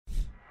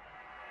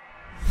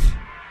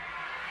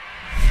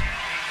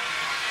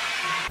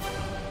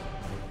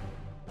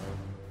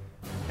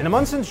In the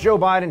months since Joe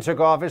Biden took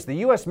office, the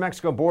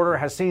U.S.-Mexico border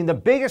has seen the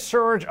biggest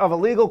surge of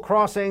illegal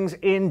crossings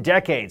in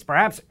decades,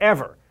 perhaps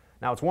ever.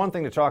 Now, it's one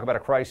thing to talk about a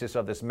crisis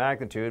of this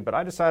magnitude, but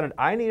I decided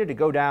I needed to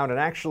go down and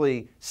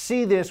actually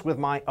see this with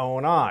my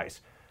own eyes.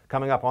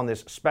 Coming up on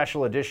this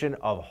special edition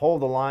of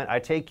Hold the Line, I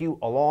take you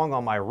along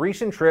on my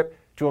recent trip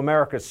to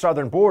America's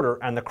southern border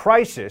and the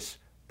crisis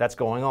that's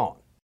going on.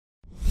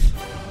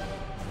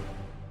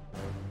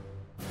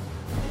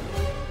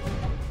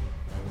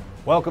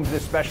 Welcome to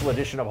this special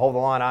edition of Hold the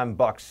Line. I'm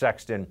Buck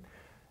Sexton.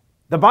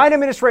 The Biden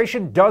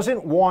administration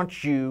doesn't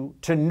want you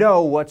to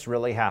know what's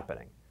really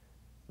happening.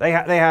 They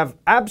have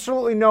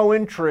absolutely no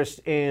interest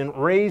in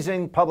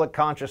raising public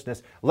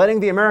consciousness, letting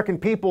the American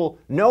people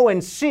know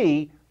and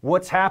see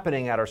what's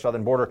happening at our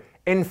southern border.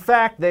 In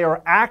fact, they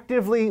are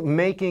actively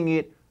making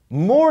it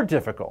more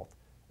difficult.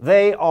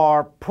 They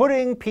are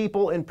putting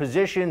people in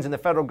positions in the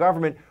federal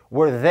government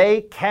where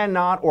they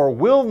cannot or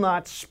will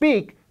not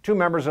speak to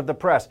members of the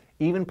press,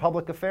 even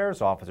public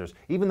affairs officers,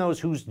 even those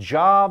whose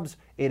jobs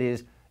it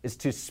is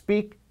to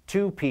speak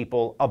to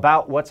people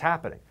about what's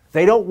happening.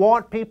 They don't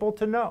want people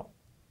to know.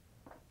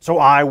 So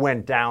I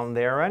went down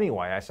there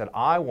anyway. I said,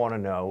 I want to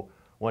know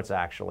what's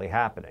actually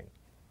happening.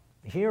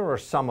 Here are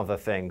some of the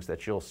things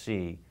that you'll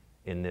see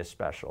in this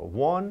special.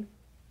 One,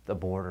 the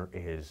border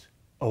is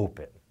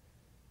open.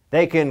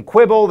 They can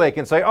quibble, they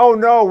can say, oh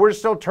no, we're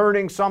still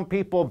turning some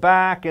people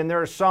back and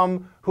there are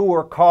some who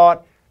are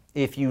caught.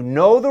 If you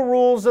know the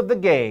rules of the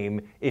game,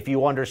 if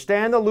you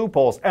understand the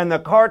loopholes, and the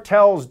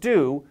cartels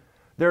do,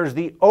 there's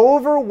the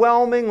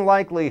overwhelming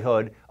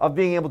likelihood of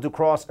being able to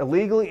cross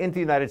illegally into the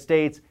United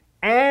States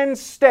and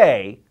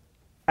stay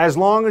as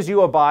long as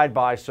you abide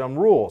by some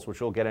rules,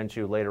 which we'll get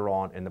into later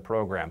on in the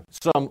program.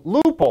 Some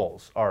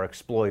loopholes are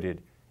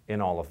exploited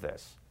in all of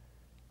this.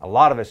 A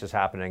lot of this is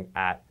happening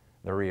at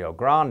the Rio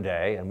Grande,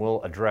 and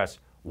we'll address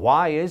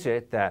why is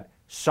it that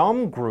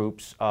some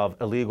groups of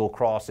illegal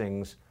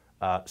crossings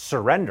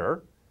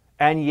surrender,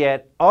 and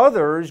yet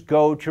others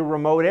go to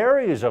remote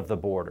areas of the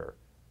border.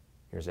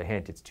 Here's a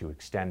hint, it's to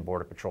extend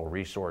Border Patrol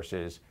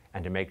resources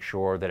and to make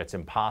sure that it's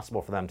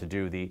impossible for them to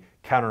do the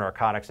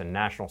counter-narcotics and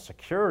national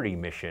security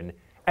mission,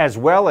 as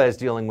well as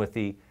dealing with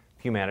the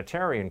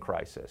humanitarian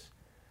crisis.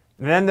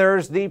 And then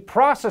there's the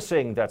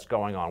processing that's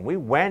going on. We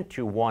went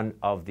to one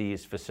of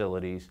these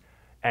facilities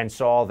and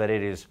saw that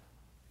it is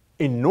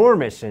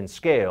enormous in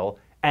scale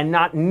and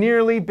not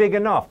nearly big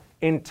enough,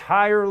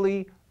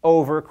 entirely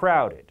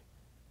overcrowded.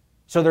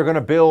 So they're going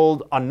to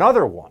build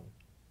another one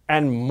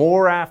and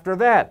more after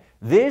that.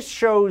 This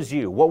shows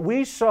you, what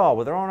we saw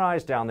with our own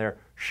eyes down there,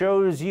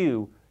 shows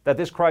you that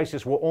this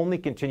crisis will only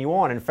continue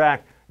on. In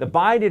fact, the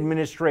Biden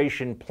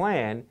administration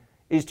plan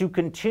is to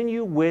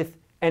continue with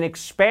an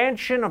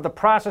expansion of the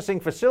processing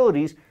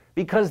facilities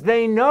because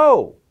they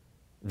know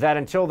that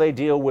until they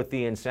deal with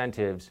the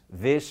incentives,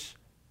 this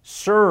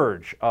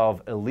surge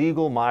of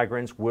illegal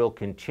migrants will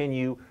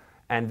continue.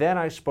 And then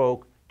I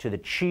spoke to the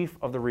chief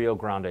of the Rio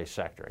Grande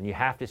sector. And you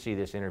have to see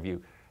this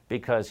interview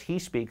because he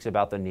speaks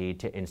about the need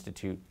to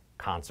institute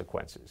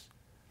consequences.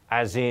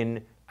 As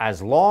in,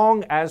 as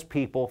long as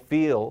people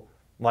feel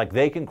like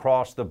they can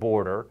cross the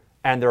border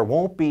and there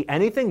won't be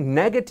anything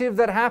negative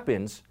that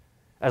happens,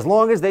 as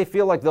long as they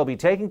feel like they'll be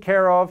taken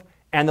care of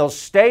and they'll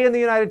stay in the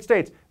United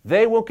States,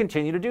 they will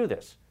continue to do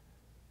this.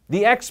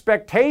 The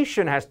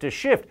expectation has to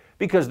shift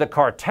because the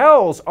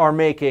cartels are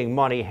making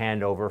money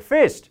hand over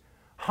fist.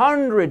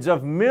 Hundreds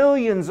of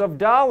millions of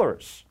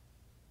dollars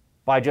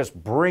by just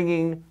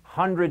bringing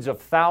hundreds of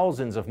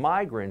thousands of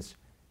migrants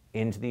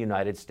into the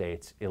United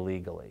States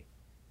illegally.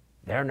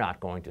 They're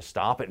not going to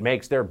stop. It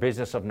makes their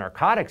business of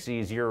narcotics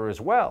easier as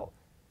well.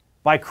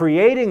 By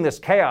creating this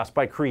chaos,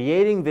 by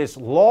creating this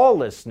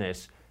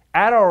lawlessness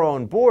at our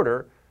own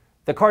border,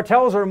 the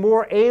cartels are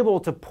more able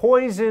to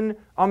poison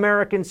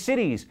American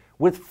cities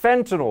with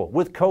fentanyl,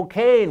 with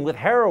cocaine, with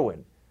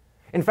heroin.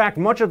 In fact,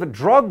 much of the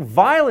drug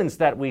violence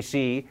that we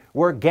see,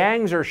 where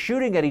gangs are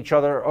shooting at each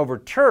other over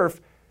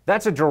turf,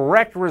 that's a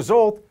direct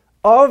result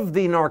of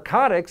the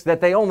narcotics that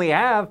they only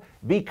have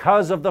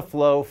because of the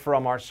flow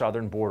from our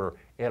southern border.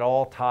 It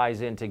all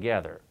ties in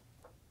together.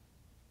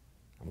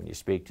 And when you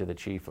speak to the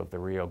chief of the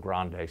Rio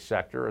Grande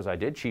sector, as I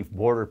did, Chief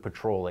Border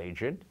Patrol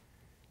agent,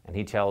 and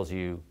he tells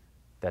you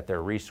that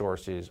their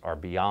resources are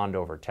beyond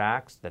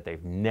overtaxed, that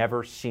they've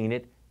never seen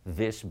it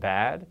this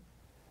bad,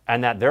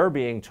 and that they're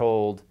being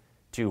told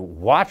to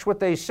watch what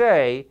they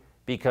say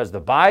because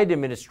the Biden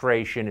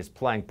administration is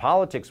playing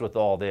politics with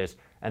all this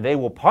and they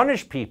will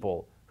punish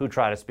people who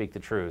try to speak the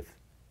truth.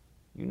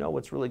 You know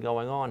what's really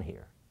going on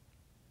here.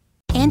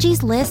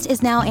 Angie's List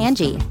is now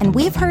Angie, and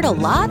we've heard a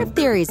lot of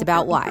theories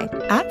about why.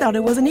 I thought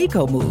it was an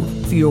eco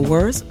move. Fewer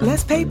words,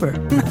 less paper.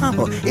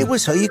 No, it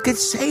was so you could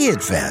say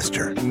it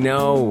faster.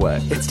 No,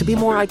 it's to be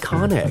more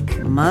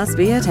iconic. Must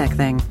be a tech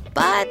thing.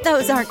 But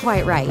those aren't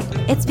quite right.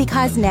 It's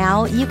because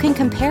now you can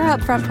compare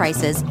upfront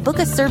prices, book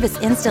a service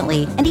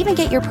instantly, and even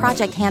get your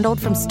project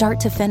handled from start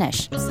to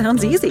finish.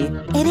 Sounds easy.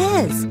 It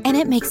is, and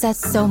it makes us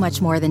so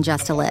much more than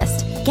just a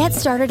list. Get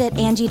started at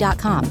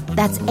Angie.com.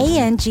 That's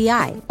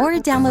ANGI, or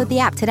download the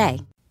app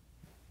today.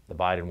 The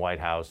Biden White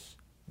House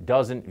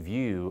doesn't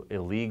view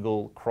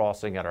illegal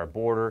crossing at our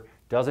border,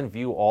 doesn't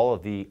view all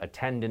of the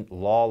attendant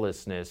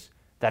lawlessness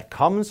that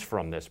comes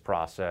from this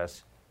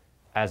process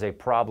as a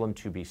problem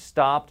to be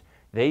stopped.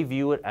 They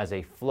view it as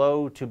a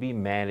flow to be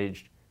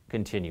managed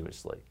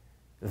continuously.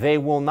 They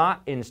will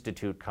not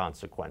institute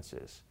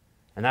consequences.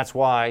 And that's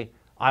why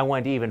I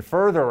went even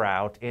further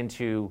out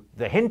into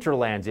the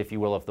hinterlands, if you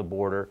will, of the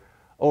border,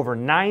 over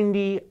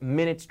 90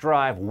 minutes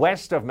drive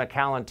west of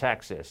McAllen,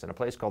 Texas, in a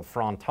place called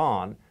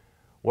Fronton,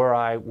 where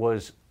I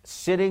was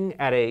sitting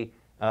at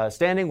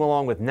standing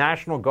along with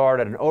National Guard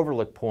at an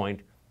overlook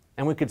point,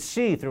 and we could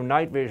see through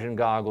night vision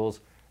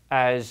goggles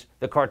as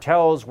the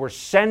cartels were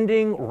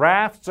sending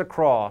rafts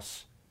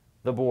across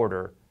the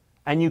border,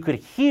 and you could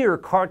hear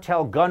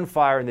cartel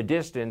gunfire in the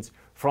distance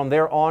from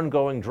their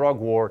ongoing drug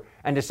war,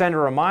 and to send a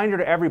reminder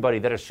to everybody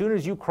that as soon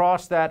as you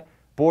cross that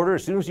border,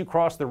 as soon as you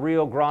cross the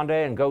Rio Grande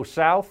and go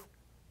south,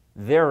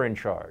 they're in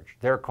charge.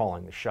 They're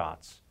calling the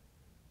shots,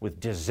 with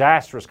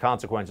disastrous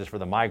consequences for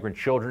the migrant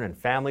children and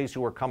families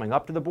who are coming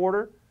up to the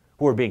border,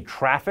 who are being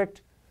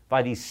trafficked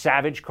by these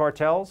savage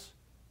cartels.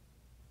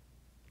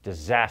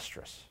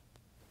 Disastrous.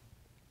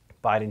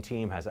 Biden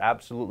team has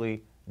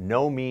absolutely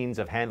no means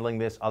of handling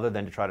this other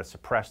than to try to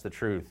suppress the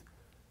truth.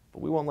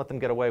 But we won't let them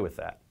get away with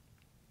that.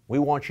 We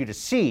want you to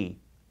see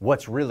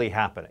what's really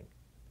happening.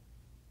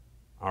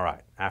 All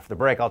right, after the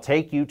break, I'll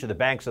take you to the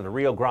banks of the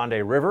Rio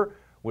Grande River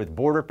with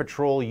Border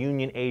Patrol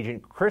Union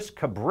Agent Chris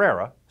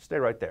Cabrera. Stay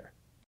right there.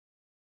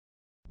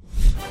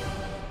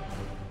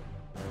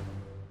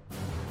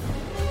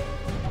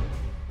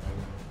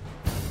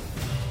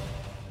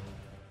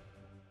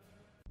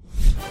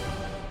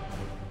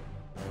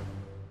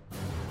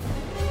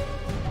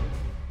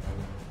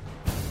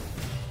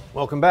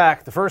 Welcome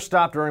back. The first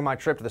stop during my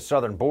trip to the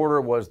southern border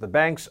was the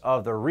banks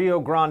of the Rio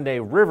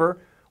Grande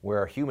River,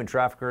 where human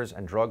traffickers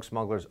and drug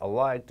smugglers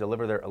alike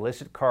deliver their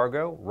illicit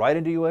cargo right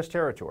into U.S.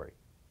 territory.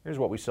 Here's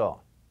what we saw.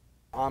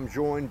 I'm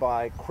joined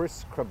by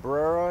Chris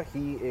Cabrera.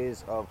 He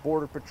is of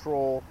Border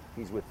Patrol.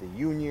 He's with the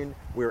Union.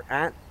 We're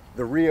at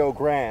the Rio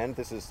Grande.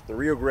 This is the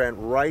Rio Grande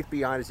right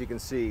behind us. You can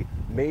see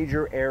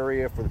major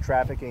area for the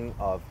trafficking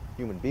of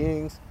human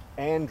beings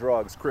and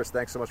drugs. Chris,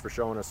 thanks so much for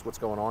showing us what's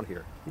going on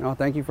here. No,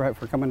 thank you for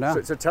coming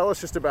down. So tell us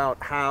just about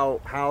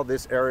how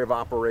this area of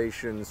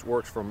operations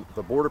works from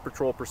the Border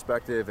Patrol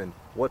perspective, and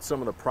what some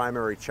of the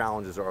primary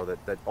challenges are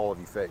that all of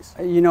you face.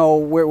 You know,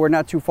 we're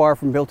not too far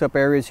from built up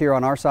areas here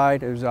on our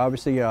side. There's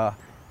obviously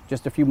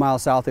just a few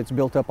miles south it's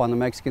built up on the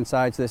Mexican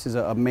side. So this is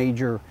a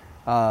major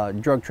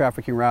drug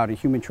trafficking route, a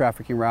human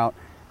trafficking route.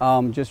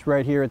 Just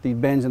right here at the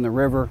bends in the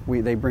river,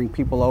 they bring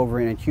people over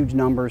in huge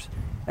numbers,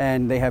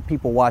 and they have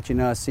people watching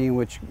us, seeing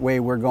which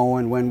way we're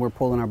going, when we're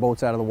pulling our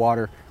boats out of the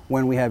water,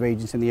 when we have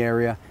agents in the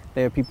area.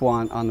 They have people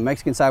on the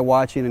Mexican side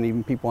watching, and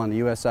even people on the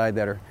U.S. side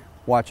that are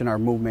watching our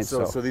movement.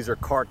 So these are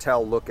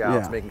cartel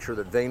lookouts, making sure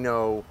that they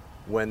know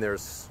when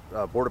there's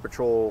Border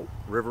Patrol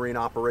riverine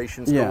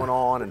operations going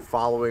on, and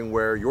following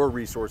where your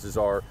resources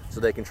are so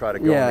they can try to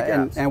go in the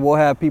gaps. And we'll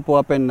have people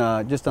up in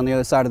just on the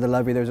other side of the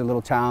levee. There's a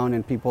little town,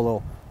 and people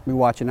will be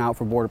watching out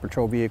for Border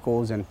Patrol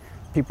vehicles, and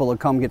people will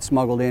come get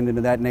smuggled into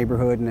that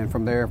neighborhood, and then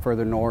from there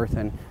further north,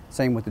 and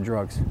same with the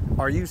drugs.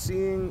 Are you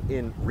seeing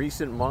in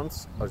recent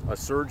months a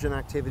surge in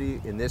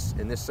activity in this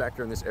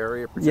sector, in this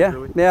area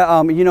particularly?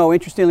 Yeah. You know,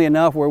 interestingly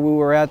enough, where we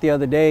were at the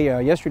other day,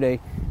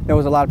 yesterday, there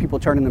was a lot of people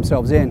turning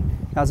themselves in.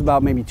 That's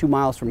about maybe 2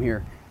 miles from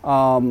here.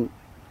 On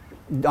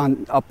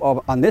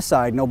this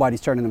side, nobody's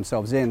turning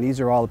themselves in.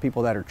 These are all the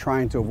people that are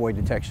trying to avoid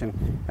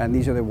detection, and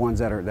these are the ones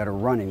that are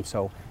running.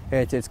 So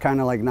it's kind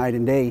of like night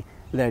and day.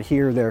 That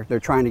here they're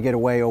trying to get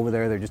away, over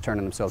there they're just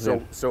turning themselves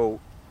in. So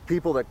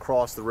people that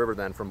cross the river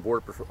then from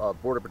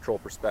Border Patrol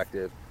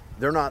perspective,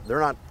 they're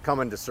not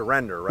coming to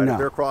surrender, right? No. If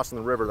they're crossing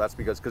the river, that's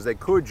because they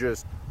could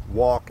just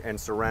walk and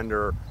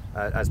surrender,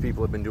 as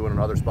people have been doing in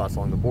other spots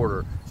along the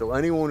border. So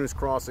anyone who's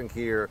crossing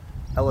here,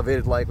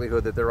 elevated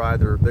likelihood that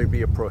they'd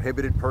be a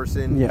prohibited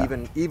person,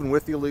 even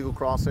with the illegal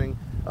crossing,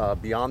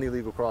 beyond the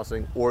illegal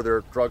crossing, or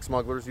they're drug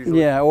smugglers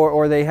usually. Yeah,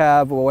 or they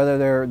have, or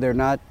whether they're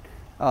not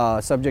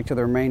subject to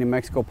the Remain in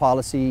Mexico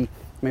policy.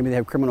 Maybe they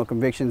have criminal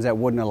convictions that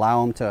wouldn't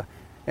allow them to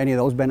any of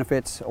those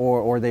benefits,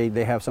 or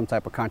they have some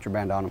type of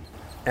contraband on them.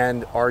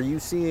 And are you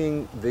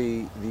seeing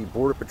the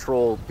Border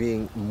Patrol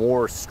being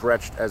more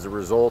stretched as a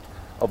result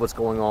of what's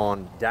going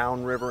on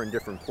downriver in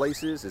different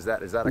places? Is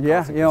that a constant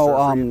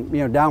concern for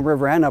you?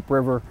 Downriver and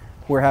upriver,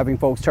 we're having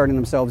folks turning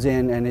themselves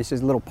in, and it's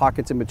just little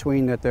pockets in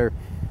between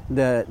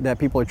that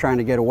people are trying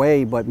to get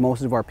away, but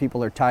most of our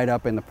people are tied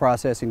up in the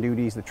processing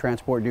duties, the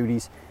transport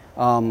duties,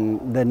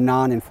 the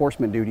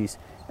non-enforcement duties,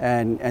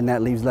 and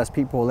that leaves less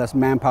people, less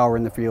manpower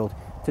in the field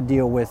to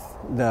deal with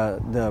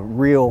the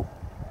real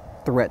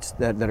threats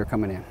that are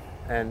coming in.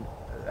 And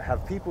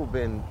have people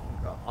been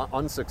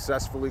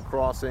unsuccessfully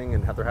crossing,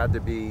 and have there had to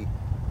be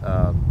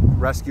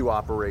rescue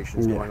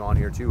operations going on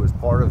here too as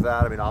part of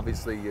that? I mean,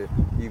 obviously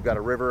you've got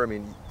a river. I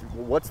mean,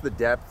 what's the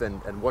depth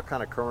and what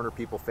kind of current are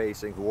people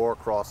facing who are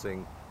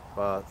crossing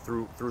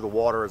through the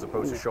water as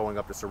opposed to showing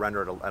up to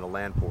surrender at a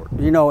land port?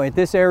 You know, at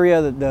this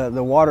area,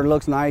 the water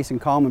looks nice and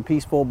calm and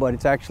peaceful, but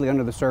it's actually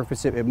under the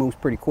surface. It moves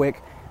pretty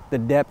quick. The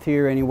depth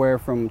here, anywhere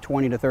from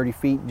 20 to 30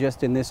 feet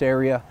just in this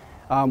area.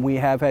 We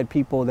have had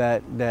people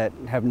that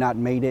have not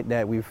made it,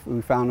 that we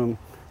found them,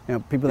 you know,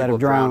 people that have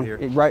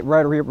drowned right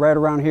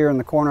around here in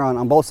the corner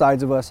on both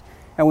sides of us.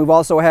 And we've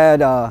also had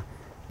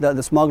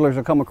the smugglers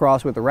will come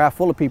across with a raft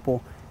full of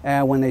people,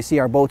 and when they see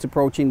our boats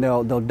approaching,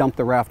 they'll dump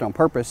the raft on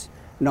purpose,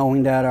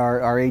 knowing that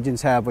our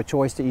agents have a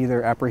choice to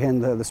either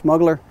apprehend the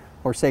smuggler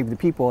or save the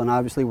people, and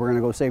obviously we're going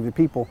to go save the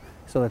people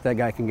so that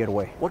guy can get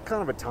away. What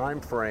kind of a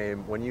time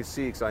frame when you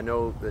see, because I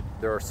know that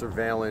there are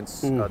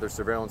surveillance, there's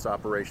surveillance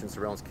operations,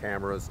 surveillance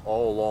cameras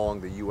all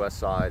along the U.S.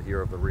 side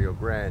here of the Rio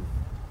Grande.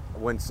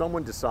 When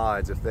someone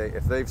decides if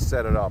they've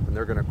set it up and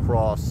they're going to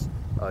cross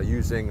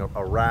using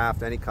a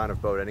raft, any kind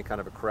of boat, any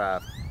kind of a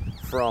craft,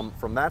 from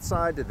that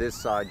side to this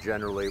side,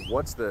 generally,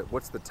 what's the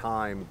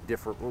time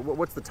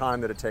what's the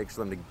time that it takes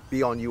for them to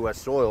be on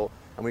U.S. soil?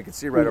 And we can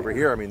see right over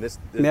here. I mean, this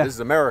is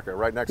America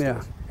right next to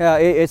us. Yeah,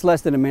 it's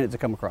less than a minute to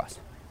come across.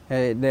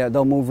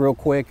 They'll move real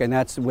quick, and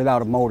that's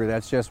without a motor.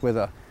 That's just with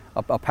a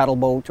paddle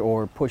boat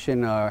or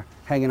pushing,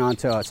 hanging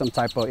onto some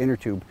type of inner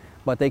tube.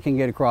 But they can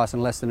get across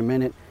in less than a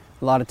minute.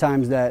 A lot of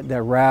times that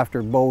raft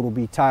or boat will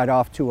be tied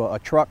off to a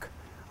truck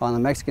on the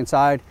Mexican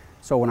side.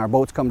 So when our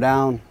boats come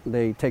down,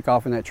 they take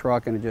off in that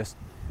truck and it just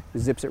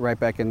zips it right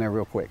back in there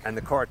real quick. And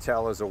the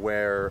cartel is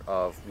aware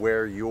of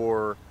where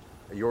your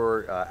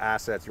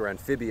assets, your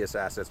amphibious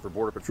assets for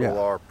Border Patrol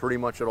are pretty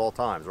much at all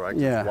times, right?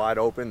 Yeah. It's wide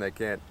open, they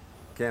can't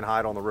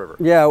hide on the river.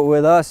 Yeah,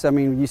 with us, I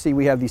mean, you see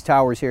we have these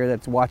towers here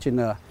that's watching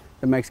the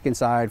Mexican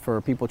side for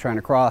people trying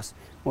to cross.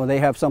 Well, they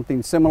have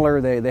something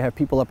similar. They have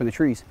people up in the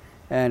trees.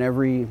 And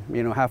every,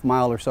 half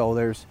mile or so,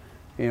 there's,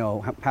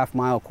 half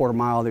mile, quarter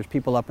mile, there's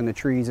people up in the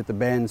trees at the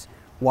bends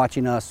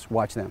watching us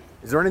watch them.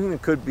 Is there anything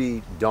that could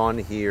be done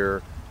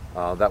here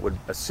that would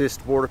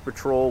assist Border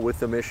Patrol with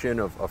the mission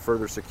of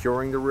further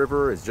securing the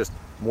river? Is just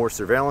more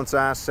surveillance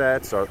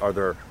assets? Are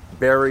there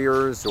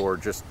barriers, or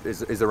just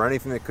is there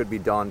anything that could be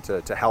done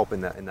to help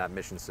in that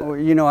mission set?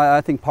 Well,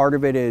 I think part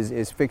of it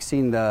is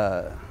fixing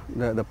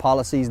the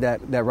policies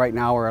that right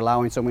now are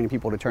allowing so many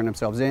people to turn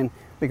themselves in,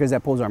 because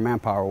that pulls our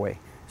manpower away.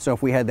 So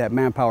if we had that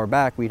manpower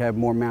back, we'd have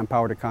more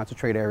manpower to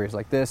concentrate areas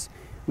like this.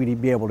 We'd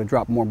be able to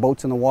drop more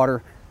boats in the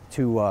water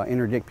to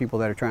interdict people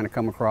that are trying to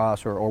come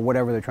across or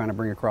whatever they're trying to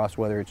bring across,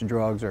 whether it's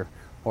drugs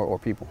or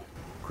people.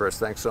 Chris,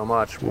 thanks so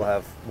much. We'll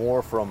have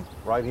more from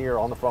right here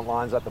on the front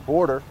lines at the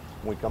border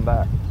when we come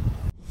back.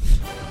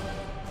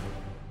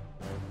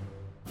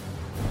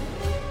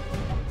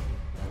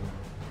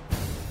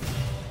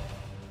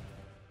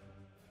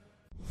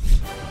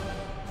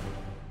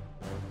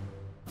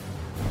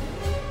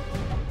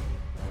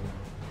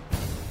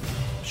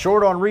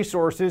 Short on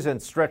resources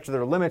and stretched to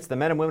their limits, the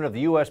men and women of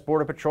the U.S.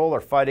 Border Patrol are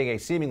fighting a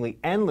seemingly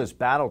endless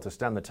battle to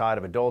stem the tide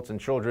of adults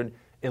and children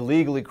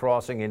illegally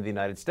crossing into the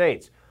United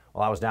States.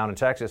 While I was down in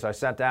Texas, I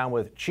sat down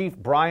with Chief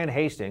Brian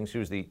Hastings,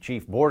 who's the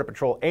Chief Border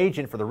Patrol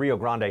agent for the Rio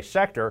Grande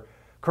sector,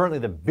 currently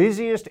the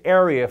busiest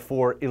area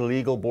for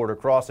illegal border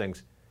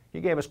crossings. He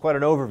gave us quite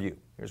an overview.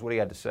 Here's what he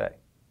had to say.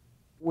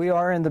 We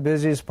are in the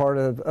busiest part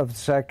of the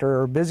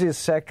sector, or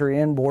busiest sector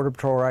in Border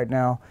Patrol right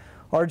now.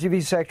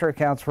 RGV sector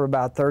accounts for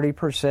about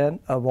 30%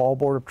 of all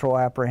Border Patrol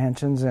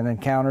apprehensions and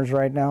encounters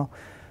right now.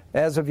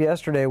 As of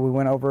yesterday, we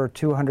went over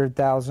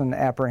 200,000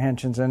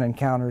 apprehensions and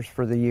encounters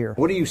for the year.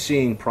 What are you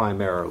seeing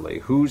primarily?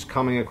 Who's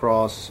coming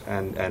across,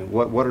 and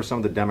what are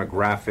some of the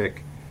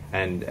demographic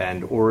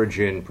and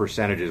origin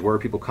percentages? Where are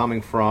people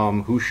coming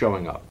from? Who's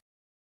showing up?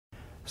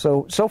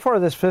 So far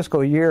this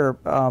fiscal year,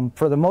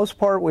 for the most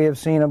part, we have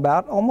seen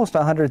about almost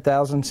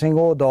 100,000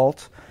 single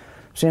adults,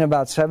 seen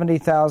about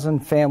 70,000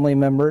 family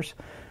members,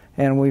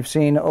 and we've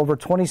seen over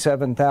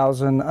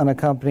 27,000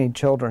 unaccompanied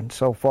children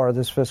so far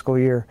this fiscal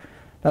year.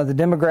 Now, the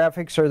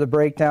demographics or the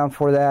breakdown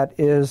for that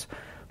is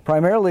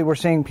primarily we're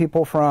seeing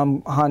people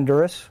from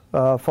Honduras,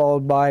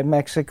 followed by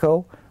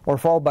Mexico, or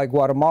followed by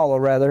Guatemala,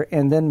 rather,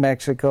 and then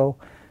Mexico,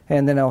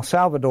 and then El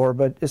Salvador.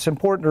 But it's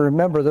important to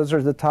remember those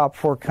are the top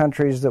 4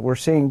 countries that we're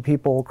seeing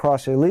people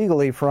cross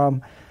illegally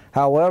from.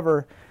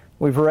 However,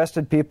 we've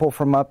arrested people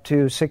from up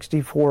to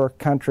 64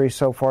 countries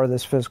so far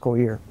this fiscal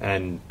year.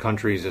 And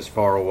countries as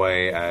far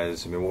away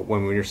as,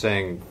 when you're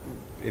saying,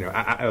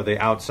 are they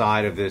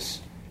outside of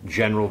this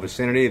general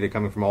vicinity? Are they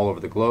coming from all over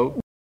the globe?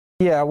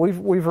 Yeah,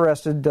 we've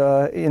arrested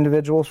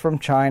individuals from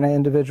China,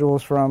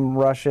 individuals from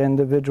Russia,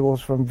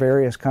 individuals from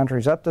various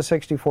countries, up to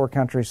 64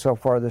 countries so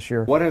far this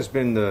year. What has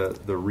been the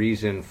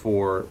reason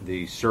for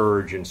the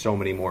surge in so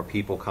many more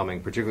people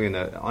coming, particularly in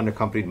the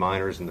unaccompanied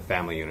minors and the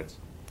family units?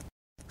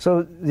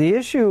 So the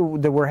issue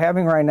that we're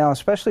having right now,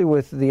 especially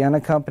with the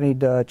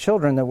unaccompanied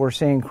children that we're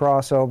seeing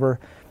crossover,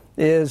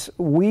 is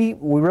we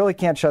really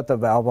can't shut the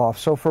valve off.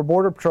 So for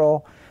Border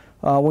Patrol,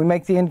 we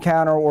make the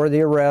encounter or the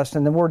arrest,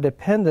 and then we're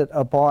dependent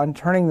upon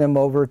turning them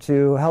over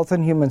to Health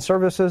and Human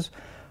Services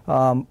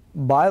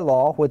by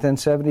law within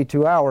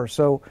 72 hours.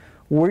 So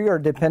we are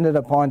dependent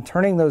upon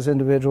turning those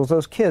individuals,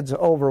 those kids,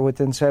 over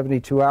within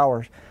 72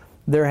 hours.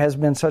 there has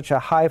been such a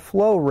high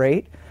flow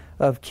rate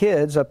of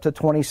kids, up to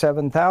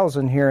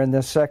 27,000 here in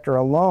this sector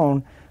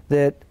alone,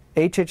 that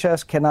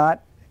HHS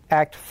cannot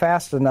act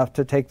fast enough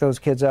to take those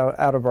kids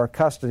out of our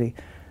custody.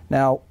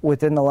 Now,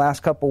 within the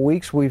last couple of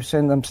weeks, we've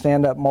seen them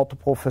stand up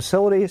multiple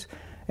facilities,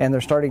 and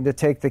they're starting to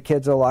take the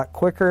kids a lot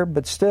quicker,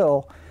 but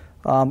still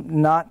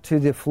not to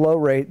the flow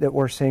rate that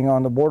we're seeing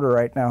on the border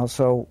right now.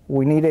 So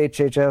we need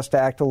HHS to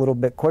act a little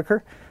bit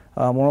quicker.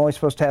 We're only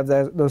supposed to have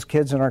those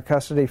kids in our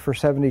custody for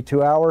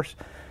 72 hours,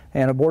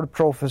 and a Border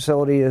Patrol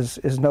facility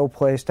is no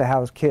place to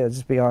house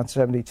kids beyond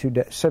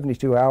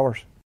 72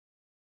 hours.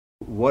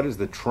 What is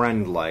the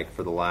trend like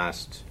for the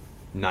last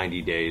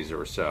 90 days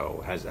or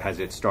so? Has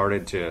it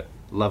started to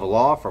level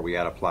off? Are we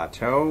at a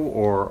plateau,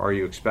 or are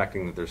you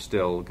expecting that there's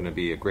still going to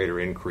be a greater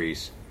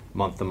increase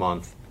month to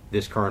month,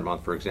 this current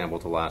month, for example,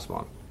 to last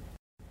month?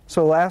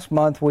 So last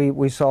month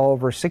we saw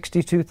over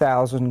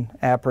 62,000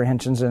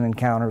 apprehensions and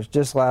encounters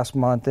just last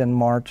month in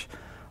March.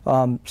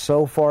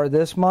 So far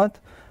this month,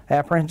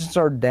 apprehensions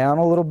are down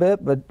a little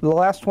bit, but the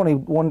last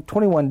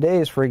 21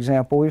 days, for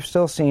example, we've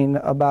still seen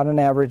about an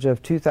average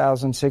of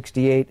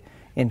 2,068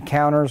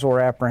 encounters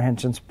or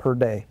apprehensions per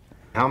day.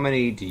 How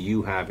many do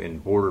you have in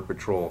Border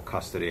Patrol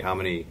custody? How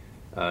many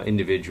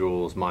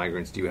individuals,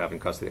 migrants do you have in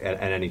custody at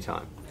any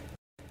time?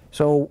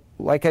 So,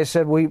 like I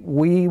said, we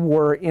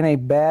were in a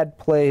bad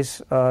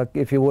place.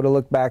 If you would have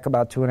looked back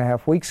about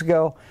 2.5 weeks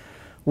ago,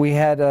 we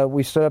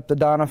stood up the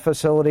Donna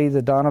facility.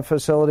 The Donna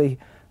facility,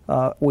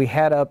 we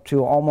had up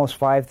to almost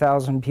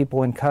 5,000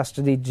 people in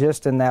custody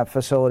just in that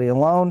facility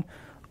alone.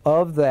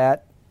 Of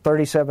that,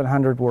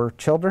 3,700 were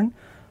children.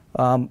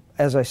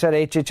 As I said,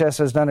 HHS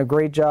has done a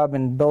great job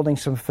in building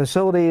some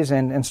facilities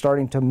and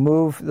starting to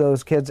move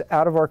those kids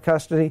out of our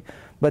custody.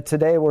 But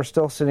today we're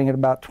still sitting at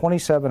about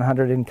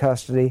 2,700 in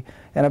custody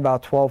and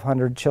about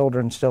 1,200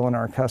 children still in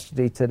our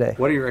custody today.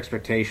 What are your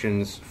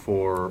expectations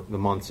for the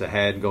months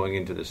ahead going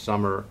into the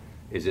summer?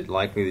 Is it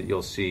likely that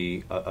you'll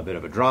see a bit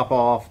of a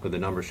drop-off? Could the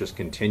numbers just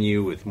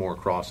continue with more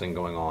crossing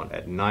going on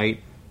at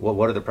night?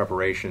 What are the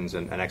preparations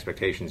and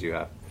expectations you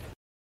have?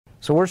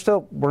 So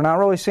we're not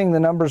really seeing the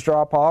numbers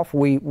drop off.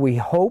 We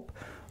hope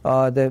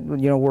that,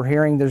 we're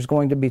hearing there's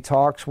going to be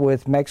talks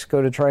with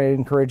Mexico to try to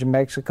encourage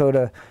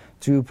Mexico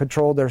to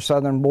patrol their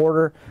southern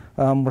border.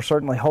 We're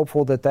certainly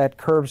hopeful that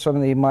curbs some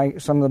of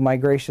the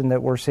migration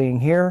that we're seeing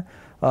here.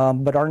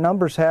 But our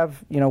numbers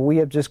we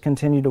have just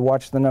continued to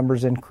watch the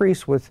numbers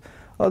increase.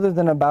 Other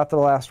than about the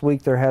last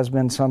week, there has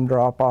been some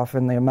drop off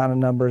in the amount of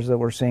numbers that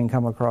we're seeing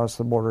come across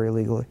the border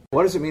illegally.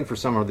 What does it mean for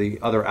some of the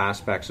other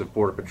aspects of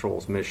Border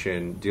Patrol's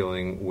mission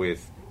dealing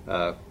with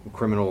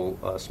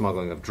criminal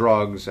smuggling of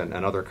drugs and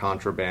other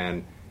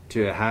contraband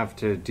to have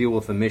to deal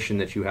with the mission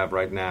that you have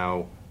right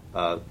now,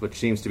 which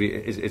seems to be,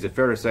 is it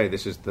fair to say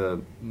this is the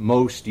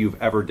most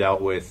you've ever dealt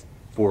with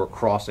for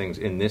crossings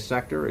in this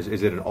sector?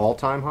 Is it an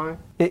all-time high?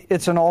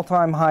 It's an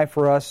all-time high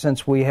for us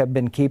since we have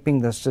been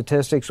keeping the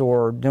statistics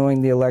or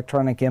doing the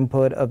electronic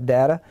input of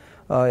data.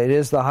 It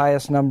is the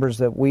highest numbers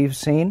that we've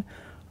seen.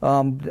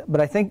 But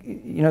I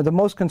think, the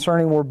most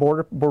concerning, we're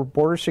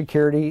border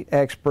security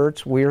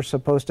experts. We are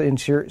supposed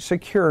to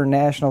secure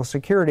national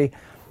security.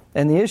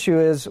 And the issue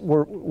is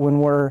when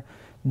we're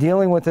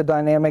dealing with the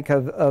dynamic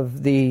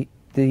of the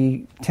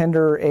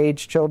tender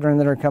age children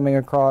that are coming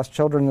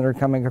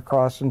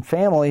across, and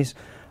families,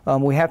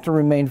 we have to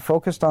remain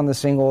focused on the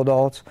single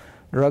adults.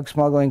 Drug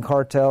smuggling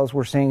cartels,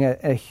 we're seeing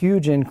a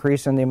huge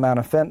increase in the amount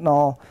of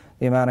fentanyl,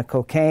 the amount of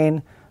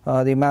cocaine,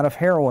 the amount of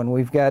heroin.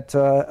 We've got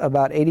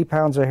about 80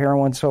 pounds of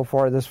heroin so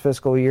far this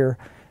fiscal year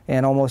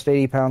and almost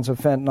 80 pounds of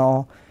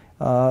fentanyl,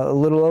 a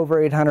little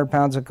over 800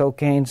 pounds of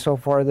cocaine so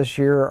far this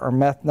year. Our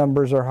meth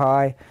numbers are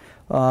high.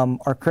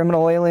 Our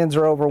criminal aliens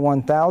are over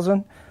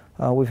 1,000.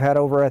 We've had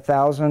over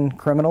 1,000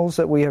 criminals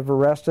that we have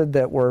arrested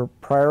that were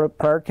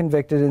prior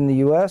convicted in the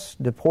U.S.,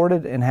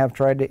 deported, and have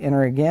tried to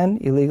enter again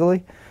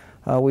illegally.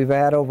 We've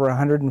had over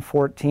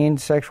 114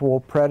 sexual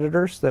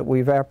predators that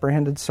we've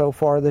apprehended so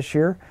far this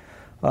year.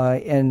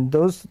 And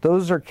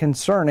those are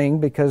concerning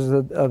because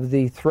of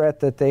the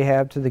threat that they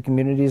have to the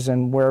communities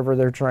and wherever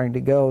they're trying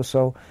to go.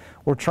 So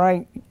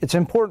it's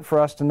important for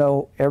us to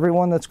know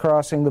everyone that's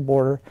crossing the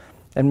border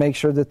and make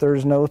sure that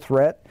there's no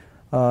threat.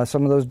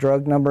 Some of those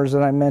drug numbers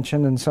that I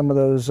mentioned and some of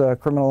those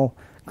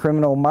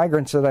criminal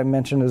migrants that I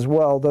mentioned as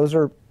well, those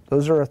are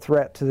a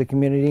threat to the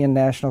community and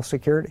national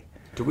security.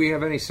 Do we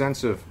have any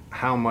sense of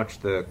how much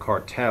the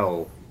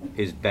cartel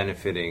is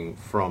benefiting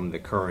from the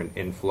current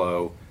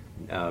inflow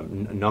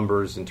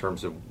numbers in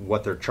terms of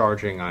what they're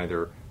charging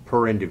either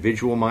per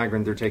individual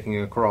migrant they're taking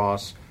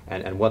across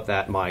and what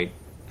that might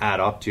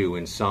add up to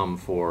in sum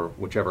for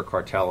whichever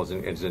cartel is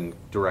in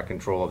direct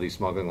control of these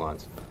smuggling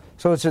lines?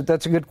 So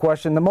that's a good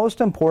question. The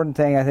most important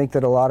thing I think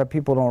that a lot of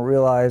people don't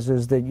realize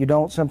is that you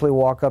don't simply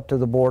walk up to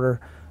the border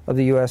of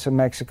the U.S. and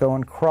Mexico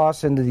and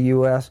cross into the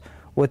U.S.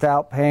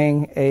 without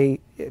paying a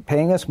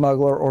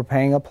smuggler or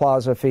paying a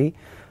plaza fee.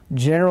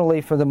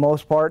 Generally, for the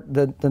most part,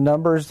 the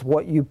numbers,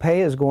 what you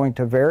pay is going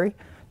to vary.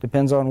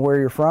 Depends on where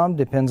you're from,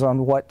 depends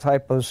on what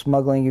type of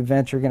smuggling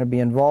event you're going to be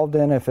involved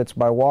in, if it's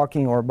by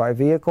walking or by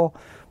vehicle.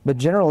 But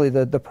generally,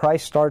 the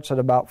price starts at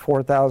about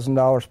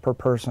 $4,000 per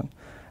person,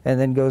 and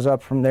then goes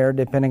up from there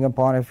depending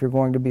upon if you're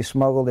going to be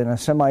smuggled in a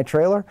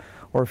semi-trailer,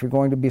 or if you're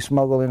going to be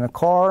smuggled in a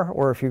car,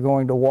 or if you're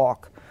going to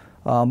walk.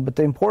 But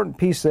the important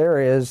piece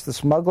there is the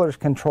smugglers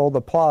control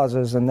the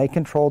plazas, and they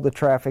control the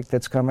traffic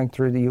that's coming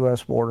through the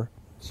U.S. border.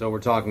 So we're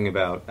talking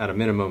about, at a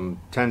minimum,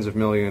 tens of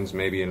millions,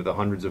 maybe into the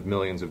hundreds of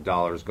millions of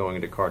dollars going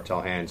into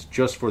cartel hands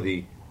just for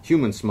the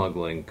human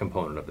smuggling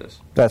component of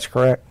this. That's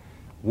correct.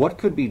 What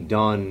could be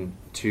done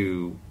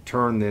to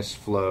turn this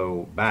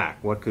flow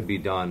back? What could be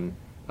done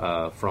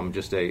from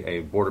just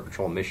a Border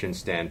Patrol mission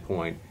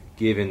standpoint,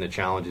 given the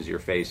challenges you're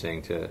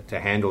facing to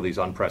handle these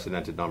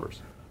unprecedented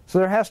numbers? So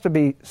there has to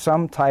be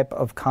some type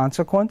of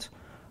consequence,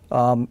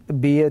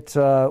 be it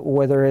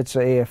whether it's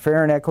a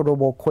fair and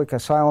equitable quick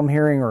asylum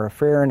hearing or a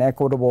fair and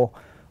equitable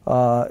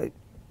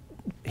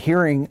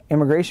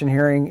immigration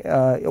hearing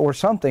or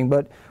something.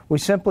 But we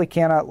simply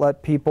cannot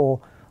let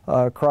people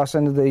cross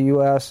into the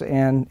U.S.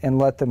 and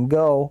let them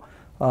go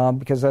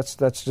because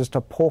that's just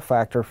a pull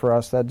factor for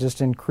us. That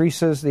just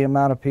increases the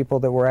amount of people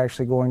that we're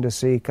actually going to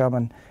see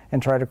come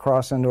and try to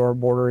cross into our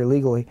border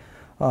illegally.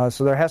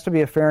 So there has to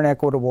be a fair and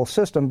equitable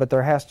system, but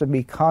there has to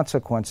be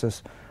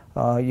consequences.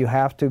 You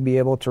have to be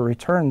able to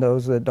return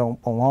those that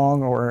don't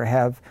belong or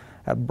have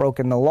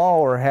broken the law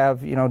or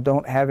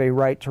don't have a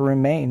right to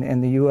remain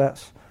in the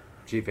U.S.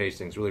 Chief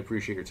Hastings, really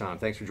appreciate your time.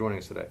 Thanks for joining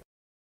us today.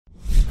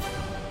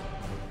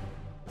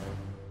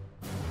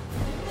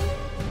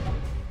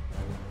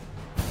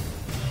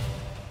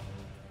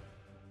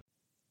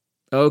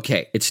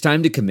 Okay, it's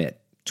time to commit.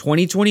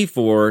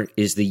 2024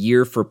 is the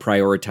year for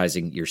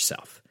prioritizing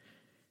yourself.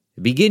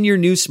 Begin your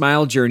new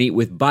smile journey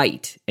with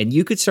Byte, and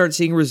you could start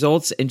seeing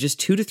results in just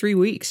 2 to 3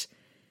 weeks.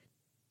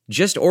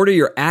 Just order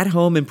your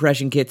at-home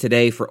impression kit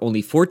today for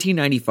only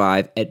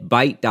 $14.95 at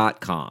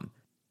Byte.com.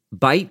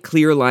 Byte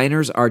clear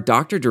liners are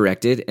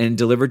doctor-directed and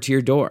delivered to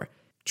your door.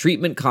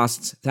 Treatment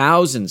costs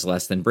thousands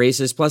less than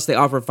braces, plus they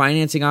offer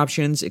financing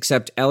options,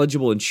 accept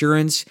eligible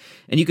insurance,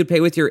 and you could pay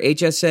with your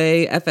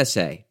HSA,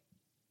 FSA.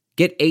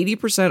 Get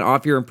 80%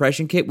 off your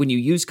impression kit when you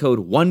use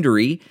code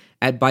WONDERY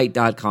at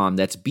Byte.com.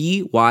 That's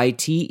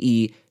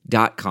BYTE.com.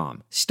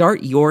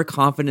 Start your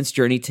confidence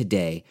journey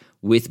today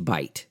with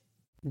Byte.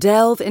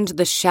 Delve into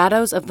the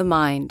shadows of the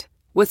mind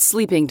with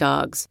Sleeping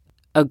Dogs,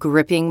 a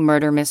gripping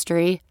murder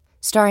mystery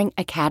starring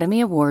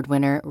Academy Award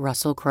winner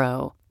Russell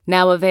Crowe.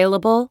 Now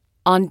available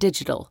on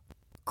digital.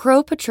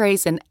 Crowe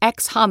portrays an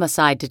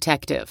ex-homicide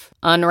detective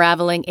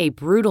unraveling a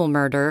brutal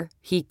murder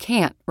he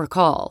can't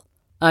recall.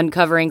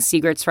 Uncovering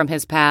secrets from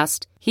his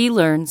past, he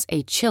learns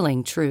a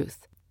chilling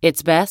truth.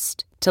 It's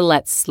best to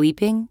let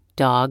sleeping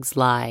dogs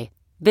lie.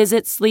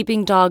 Visit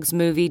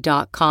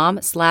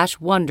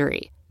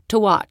sleepingdogsmovie.com/Wondery to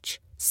watch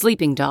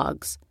Sleeping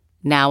Dogs,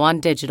 now on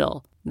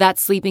digital.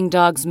 That's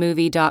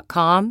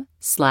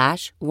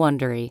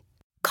sleepingdogsmovie.com/Wondery.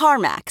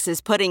 CarMax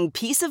is putting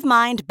peace of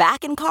mind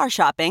back in car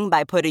shopping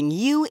by putting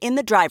you in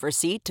the driver's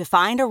seat to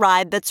find a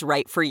ride that's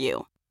right for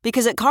you.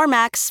 Because at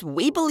CarMax,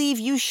 we believe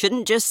you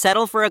shouldn't just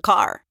settle for a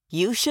car.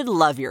 You should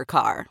love your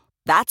car.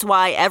 That's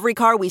why every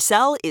car we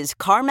sell is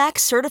CarMax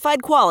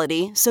certified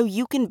quality, so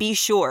you can be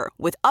sure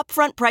with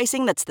upfront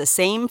pricing that's the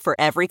same for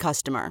every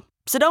customer.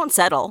 So don't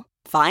settle.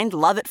 Find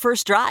love at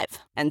first drive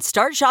and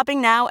start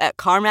shopping now at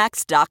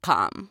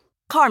CarMax.com.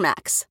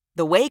 CarMax,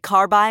 the way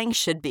car buying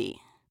should be.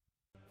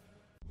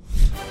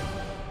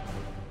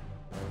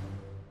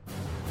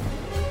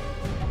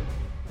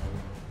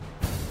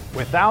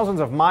 With thousands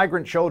of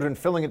migrant children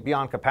filling it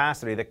beyond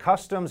capacity, the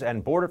Customs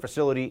and Border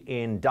Facility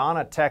in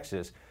Donna,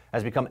 Texas,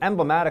 has become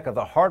emblematic of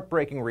the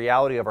heartbreaking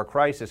reality of our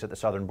crisis at the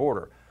southern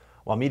border.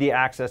 While media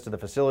access to the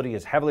facility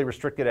is heavily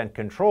restricted and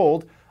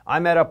controlled, I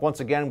met up once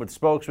again with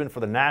spokesman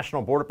for the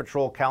National Border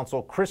Patrol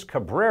Council, Chris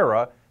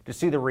Cabrera, to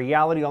see the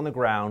reality on the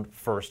ground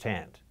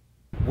firsthand.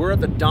 We're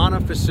at the Donna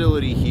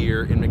facility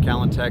here in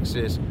McAllen,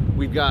 Texas.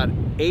 We've got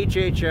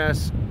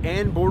HHS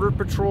and Border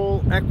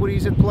Patrol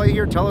equities at play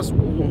here. Tell us,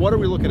 what are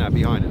we looking at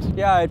behind us?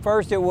 Yeah, at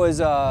first it was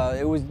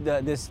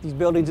these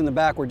buildings in the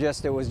back were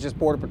just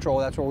Border Patrol.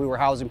 That's where we were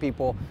housing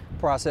people,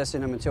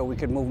 processing them until we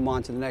could move them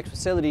on to the next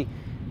facility.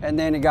 And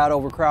then it got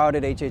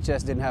overcrowded.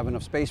 HHS didn't have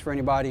enough space for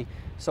anybody.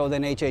 So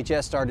then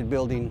HHS started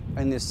building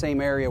in this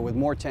same area with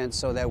more tents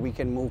so that we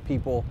can move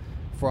people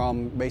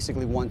from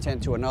basically one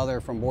tent to another,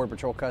 from Border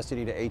Patrol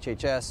custody to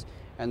HHS,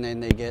 and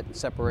then they get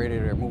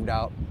separated or moved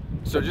out.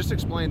 So just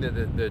explain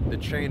the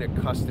chain of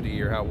custody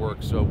here, how it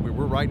works. So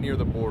we're right near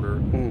the border.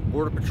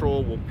 Border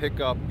Patrol will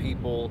pick up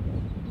people,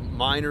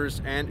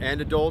 minors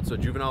and adults, so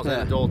juveniles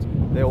and adults.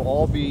 They'll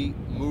all be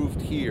moved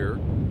here.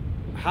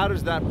 How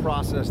does that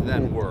process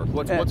then work?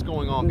 What's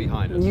going on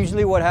behind us?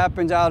 Usually what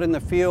happens out in the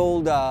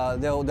field,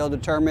 they'll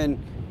determine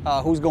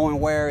who's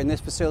going where. In this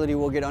facility,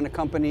 we'll get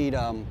unaccompanied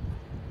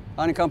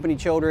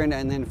children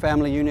and then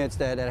family units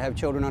that have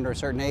children under a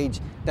certain age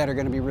that are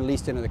going to be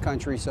released into the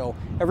country. So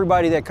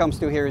everybody that comes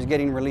through here is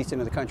getting released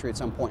into the country at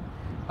some point.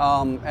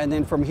 And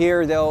then from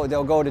here,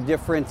 they'll go to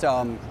different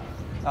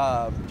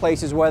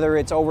places, whether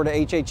it's over to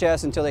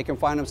HHS until they can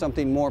find them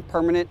something more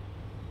permanent,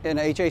 in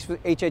a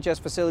HHS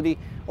facility,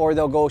 or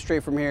they'll go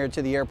straight from here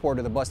to the airport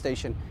or the bus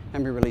station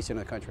and be released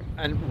into the country.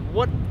 And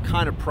what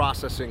kind of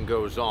processing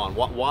goes on?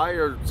 Why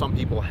are some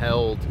people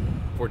held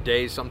for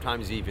days,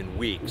 sometimes even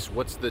weeks?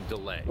 What's the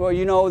delay? Well,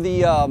 you know,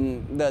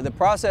 the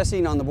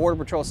processing on the Border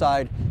Patrol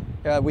side,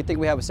 we think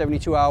we have a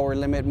 72-hour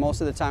limit.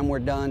 Most of the time we're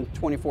done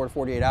 24 to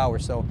 48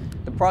 hours. So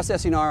the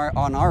processing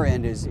on our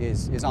end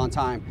is on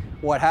time.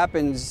 What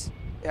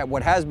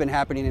has been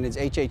happening is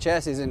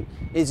HHS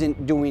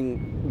isn't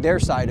doing their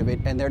side of it,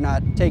 and they're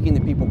not taking the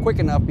people quick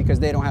enough because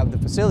they don't have the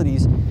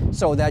facilities.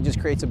 So that just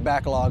creates a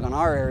backlog on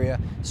our area.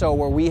 So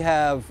where we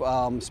have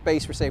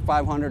space for say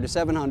 500 to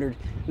 700,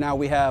 now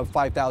we have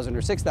 5,000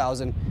 or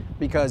 6,000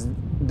 because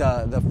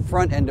the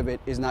front end of it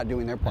is not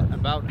doing their part.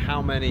 About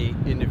how many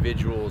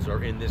individuals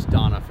are in this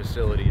Donna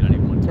facility at any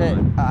one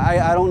time?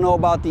 I don't know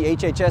about the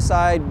HHS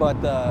side,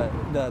 but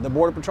the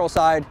Border Patrol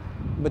side,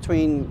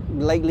 between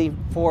lately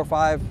 4,000 or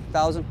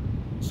 5,000.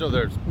 So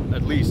there's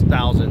at least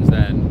thousands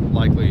then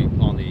likely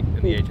in the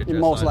HHS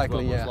most side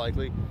likely, as well, yeah. Most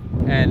likely.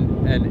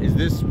 And is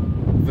this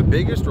the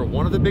biggest or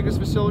one of the biggest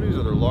facilities?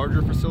 Are there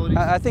larger facilities?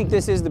 I think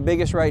this is the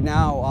biggest right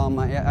now.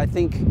 I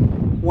think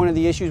one of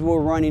the issues we're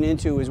running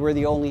into is we're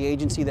the only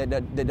agency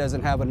that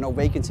doesn't have a no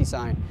vacancy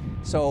sign.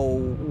 So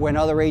when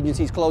other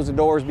agencies close the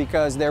doors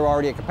because they're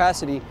already at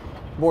capacity,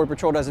 Border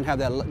Patrol doesn't have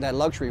that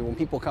luxury. When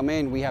people come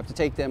in, we have to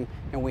take them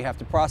and we have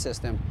to process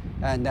them,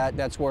 and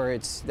that's where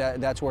it's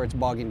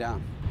bogging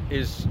down.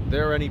 Is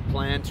there any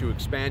plan to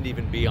expand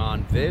even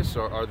beyond this,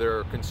 or are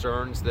there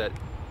concerns that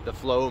the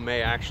flow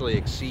may actually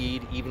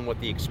exceed even what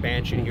the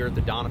expansion here at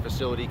the Donna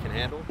facility can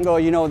handle? Well,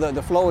 you know,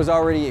 the flow has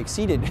already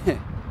exceeded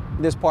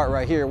this part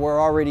right here.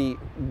 We're already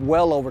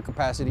well over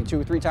capacity,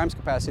 2 or 3 times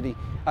capacity.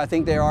 I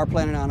think they are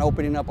planning on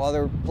opening up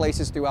other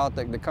places throughout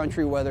the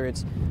country, whether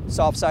it's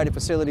soft-sided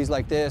facilities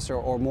like this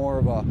or more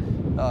of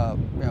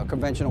a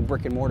conventional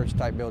brick and mortar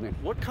type building.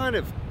 What kind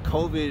of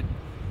COVID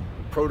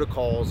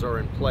protocols are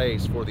in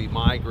place for the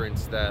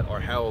migrants that are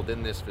held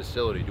in this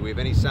facility? Do we have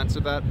any sense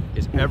of that?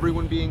 Is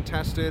everyone being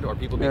tested? Are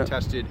people being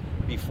tested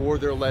before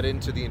they're let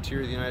into the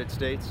interior of the United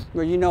States?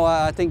 Well, you know,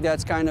 I think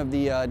that's kind of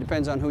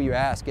depends on who you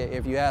ask.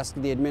 If you ask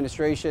the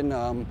administration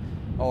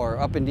or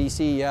up in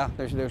DC, yeah,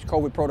 there's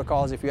COVID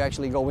protocols. If you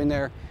actually go in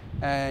there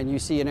and you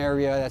see an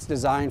area that's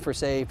designed for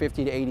say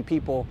 50 to 80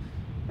 people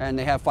and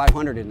they have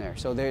 500 in there.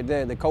 So the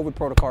COVID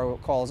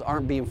protocols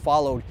aren't being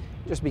followed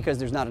just because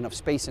there's not enough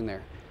space in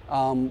there.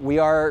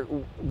 Border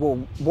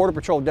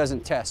Patrol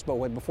doesn't test, but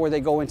before they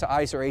go into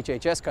ICE or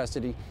HHS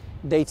custody,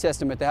 they test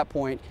them at that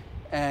point,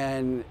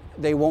 and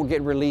they won't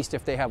get released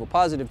if they have a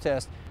positive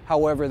test.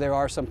 However, there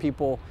are some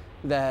people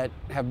that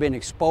have been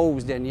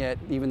exposed, and yet,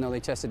 even though they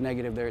tested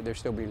negative, they're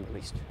still being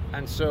released.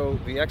 And so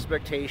the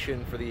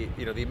expectation for the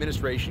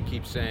administration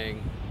keeps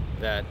saying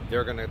that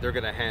they're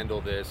gonna handle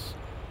this.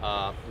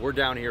 We're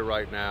down here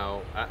right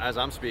now, as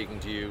I'm speaking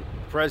to you.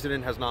 The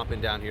president has not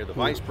been down here. The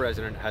vice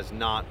president has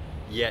not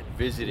yet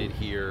visited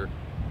here.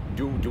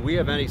 Do we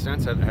have any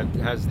sense?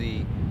 Has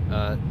the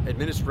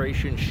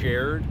administration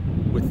shared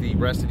with the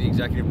rest of the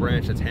executive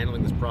branch that's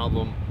handling this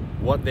problem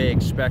what they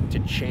expect to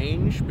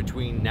change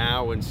between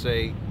now and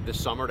say the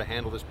summer to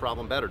handle this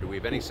problem better? Do we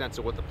have any sense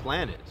of what the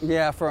plan is?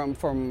 Yeah,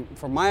 from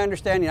my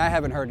understanding, I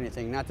haven't heard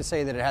anything. Not to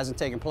say that it hasn't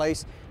taken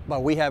place,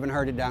 but we haven't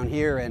heard it down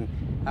here. And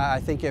I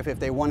think if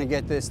they want to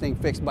get this thing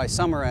fixed by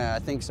summer, I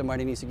think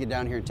somebody needs to get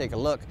down here and take a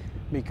look,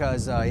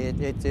 because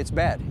it's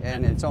bad,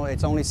 and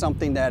it's only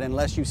something that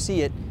unless you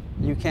see it,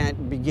 you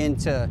can't begin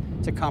to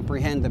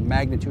comprehend the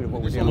magnitude of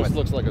what we're dealing with. This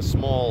almost looks like a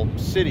small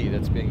city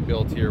that's being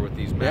built here with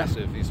these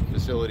massive these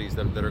facilities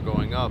that are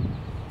going up.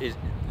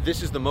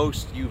 This is the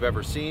most you've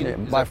ever seen? Yeah,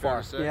 by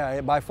far.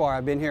 Yeah, by far.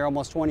 I've been here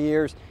almost 20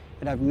 years,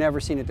 and I've never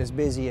seen it this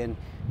busy. And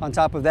on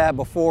top of that,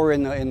 before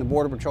in the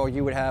Border Patrol,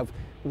 you would have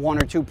 1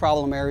 or 2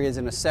 problem areas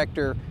in a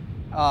sector.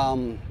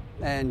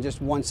 And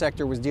just one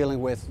sector was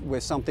dealing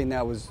with something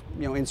that was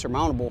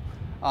insurmountable.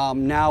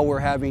 Now we're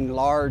having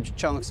large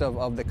chunks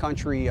of the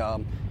country.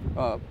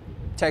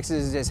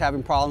 Texas is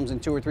having problems in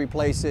 2 or 3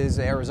 places.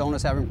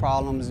 Arizona's having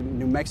problems.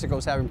 New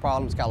Mexico's having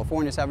problems.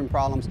 California's having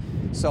problems.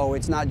 So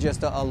it's not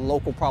just a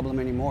local problem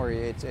anymore.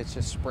 It's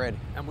just spread.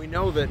 And we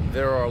know that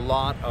there are a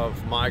lot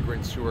of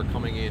migrants who are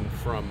coming in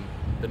from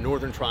the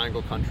Northern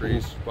Triangle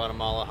countries,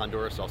 Guatemala,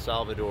 Honduras, El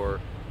Salvador.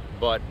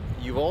 But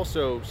you've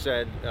also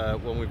said,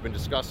 when we've been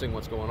discussing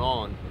what's going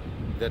on,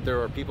 that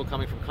there are people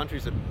coming from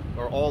countries that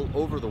are all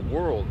over the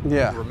world.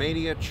 Yeah.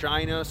 Romania,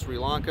 China, Sri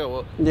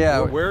Lanka.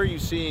 Yeah. Where are you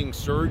seeing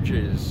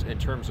surges in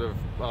terms of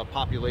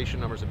population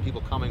numbers and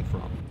people coming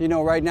from?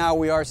 Right now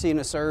we are seeing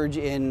a surge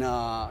in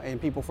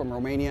people from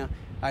Romania.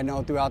 I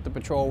know throughout the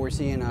patrol we're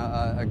seeing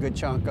a good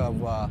chunk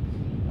of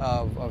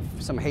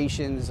some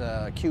Haitians,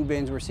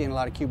 Cubans. We're seeing a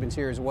lot of Cubans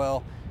here as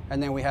well.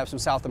 And then we have some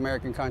South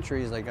American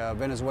countries like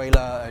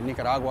Venezuela and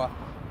Nicaragua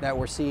that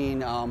we're seeing.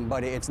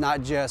 But it's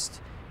not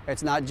just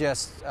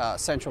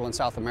Central and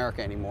South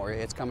America anymore.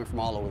 It's coming from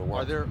all over the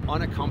world. Are there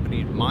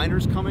unaccompanied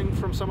minors coming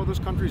from some of those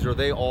countries, or are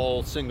they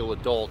all single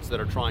adults that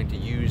are trying to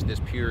use this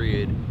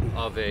period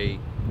of a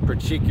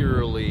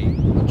particularly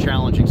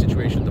challenging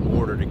situation at the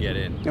border to get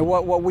in? And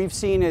what we've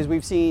seen is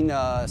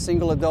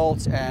single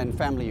adults and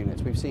family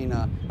units. We've seen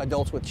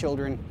adults with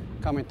children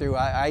coming through.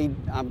 I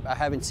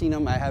haven't seen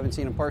them. I haven't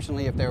seen them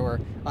personally if they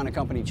were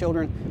unaccompanied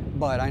children,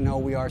 but I know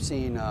we are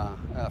seeing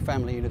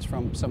family units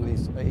from some of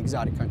these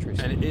exotic countries.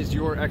 And is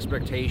your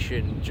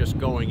expectation just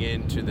going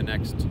into the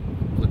next,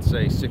 let's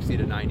say, 60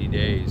 to 90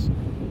 days,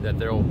 that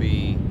there will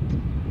be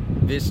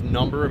this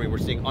number? I mean, we're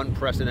seeing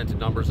unprecedented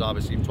numbers.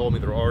 Obviously, you've told me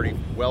they're already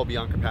well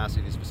beyond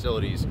capacity, these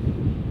facilities.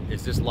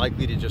 Is this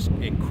likely to just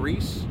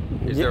increase?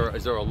 Is there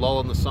a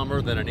lull in the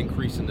summer, then an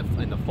increase in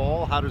the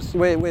fall? How does...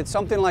 With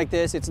something like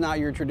this, it's not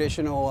your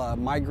traditional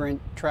migrant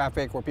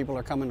traffic where people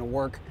are coming to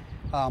work.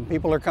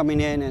 People are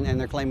coming in and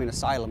they're claiming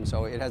asylum,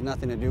 so it has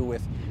nothing to do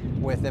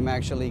with them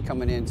actually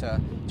coming in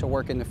to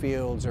work in the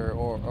fields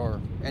or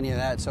any of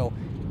that. So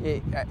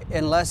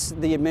unless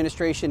the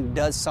administration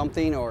does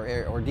something or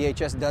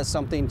DHS does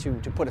something to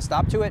put a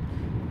stop to it,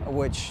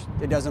 which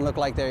it doesn't look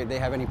like they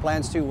have any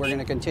plans to, we're going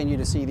to continue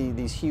to see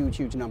these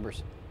huge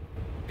numbers.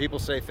 People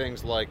say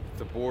things like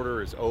the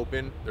border is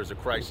open, there's a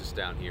crisis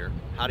down here.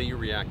 How do you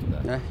react to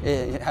that?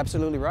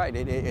 Absolutely right.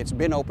 It's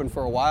been open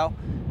for a while,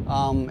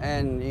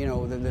 and you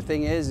know the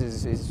thing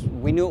is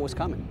we knew it was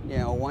coming. You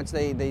know, once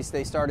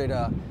they started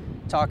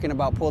talking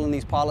about pulling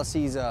these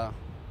policies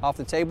off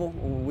the table,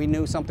 we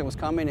knew something was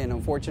coming, and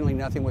unfortunately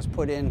nothing was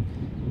put in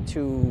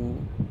to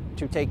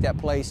take that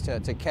place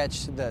to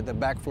catch the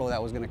backflow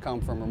that was going to come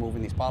from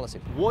removing these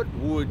policies. What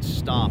would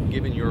stop,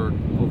 given your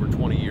over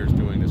 20 years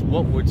doing this,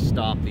 what would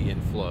stop the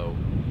inflow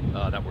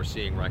that we're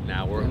seeing right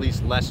now, or at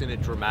least lessen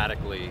it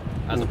dramatically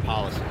as a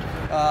policy?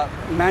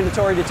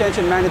 Mandatory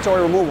detention,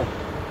 mandatory removal.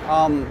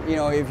 You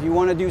know, if you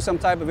want to do some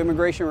type of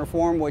immigration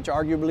reform, which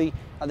arguably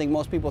I think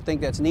most people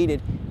think that's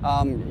needed,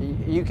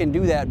 you can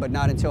do that, but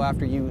not until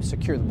after you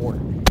secure the border.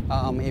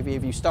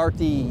 If you start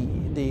the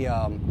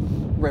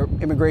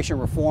immigration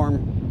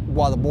reform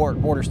while the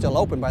border's still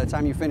open, by the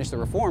time you finish the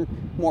reform,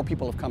 more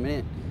people have come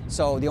in.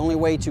 So the only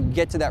way to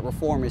get to that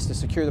reform is to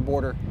secure the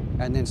border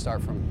and then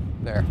start from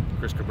there.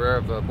 Chris Cabrera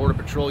of the Border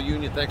Patrol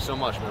Union, thanks so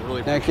much, man.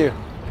 Really appreciate it. Thank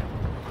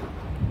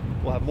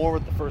you. We'll have more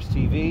with the First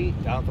TV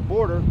down at the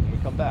border when we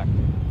come back.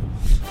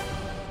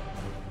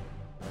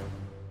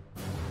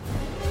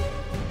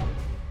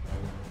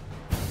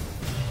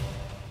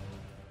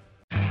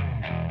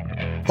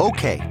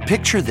 Okay,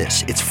 picture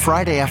this. It's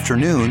Friday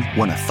afternoon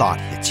when a thought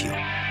hits you.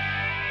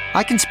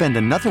 I can spend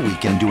another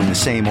weekend doing the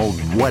same old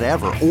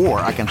whatever,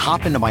 or I can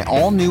hop into my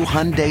all-new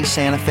Hyundai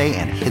Santa Fe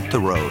and hit the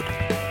road.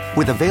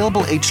 With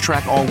available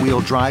H-Track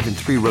all-wheel drive and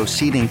 3-row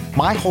seating,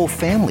 my whole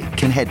family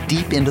can head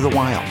deep into the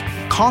wild.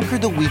 Conquer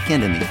the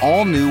weekend in the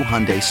all-new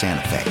Hyundai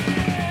Santa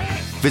Fe.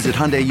 Visit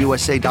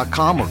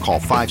HyundaiUSA.com or call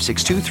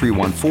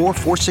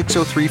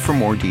 562-314-4603 for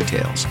more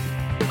details.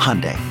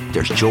 Hyundai,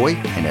 there's joy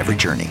in every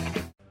journey.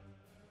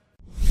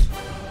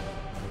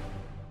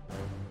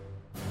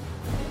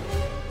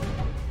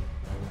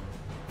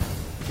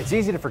 It's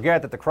easy to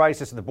forget that the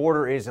crisis at the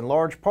border is in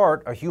large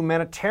part a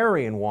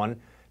humanitarian one.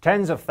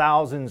 Tens of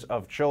thousands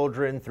of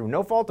children, through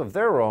no fault of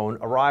their own,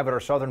 arrive at our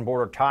southern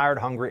border tired,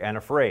 hungry, and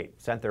afraid,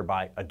 sent there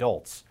by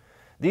adults.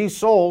 These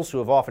souls, who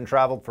have often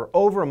traveled for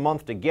over a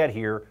month to get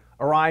here,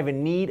 arrive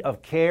in need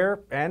of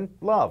care and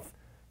love.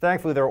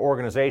 Thankfully, there are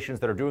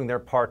organizations that are doing their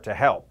part to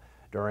help.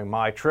 During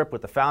my trip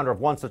with the founder of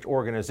one such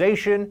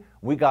organization,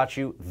 we got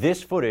you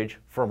this footage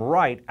from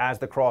right as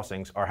the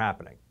crossings are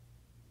happening.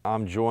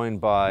 I'm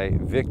joined by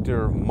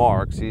Victor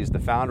Marks. He's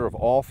the founder of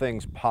All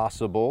Things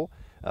Possible,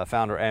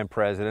 founder and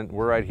president.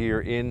 We're right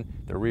here in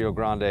the Rio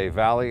Grande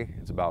Valley.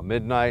 It's about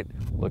midnight,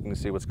 looking to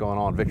see what's going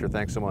on. Victor,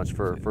 thanks so much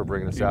for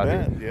bringing us out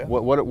here. Yeah.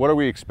 What are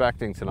we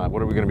expecting tonight?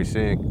 What are we going to be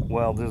seeing?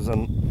 Well, there's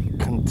a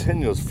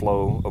continuous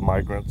flow of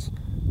migrants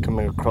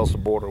coming across the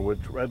border,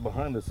 which right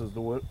behind us is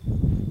the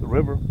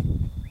river.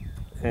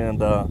 And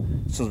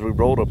since we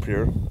rode up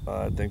here,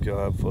 I think you'll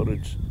have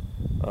footage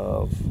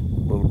of a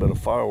little bit of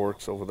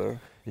fireworks over there.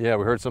 Yeah,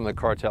 we heard some of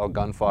the cartel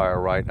gunfire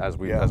right as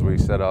we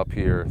set up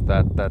here.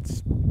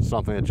 That's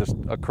something that just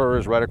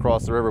occurs right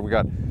across the river. We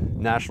got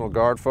National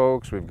Guard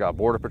folks, we've got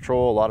Border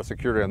Patrol, a lot of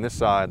security on this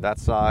side. That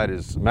side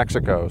is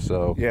Mexico,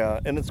 so. Yeah,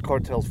 and it's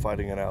cartels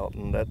fighting it out,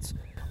 and that's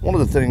one of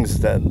the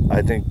things that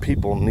I think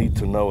people need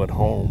to know at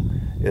home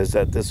is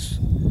that this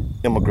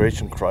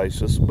immigration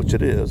crisis, which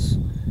it is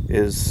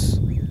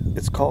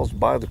it's caused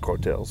by the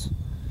cartels,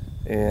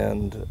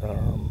 and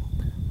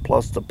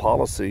plus the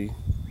policy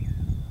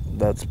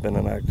that's been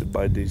enacted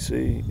by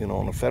DC,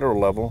 on a federal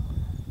level,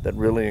 that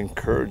really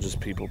encourages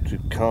people to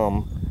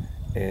come.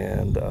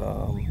 And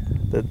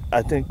that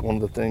I think one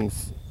of the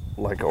things,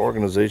 like our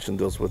organization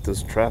deals with,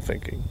 is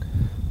trafficking,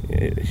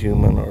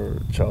 human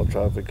or child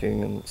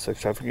trafficking and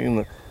sex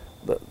trafficking.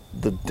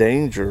 The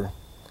danger,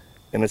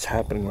 and it's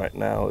happening right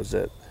now, is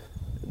that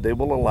they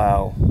will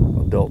allow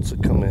adults to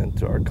come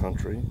into our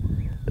country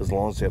as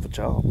long as they have a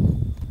child.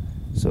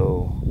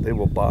 So they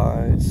will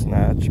buy,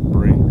 snatch,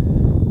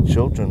 bring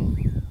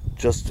children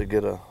just to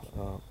get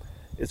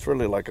it's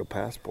really like a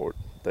passport.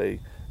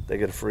 They they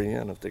get a free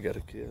in if they get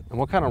a kid. And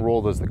what kind of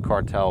role does the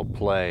cartel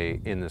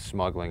play in the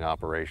smuggling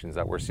operations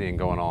that we're seeing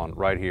going on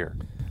right here?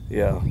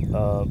 Yeah,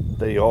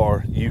 they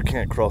are. You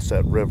can't cross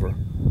that river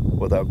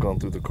without going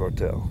through the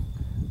cartel.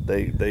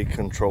 They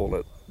control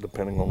it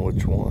depending on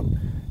which one.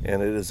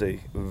 And it is a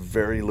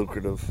very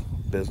lucrative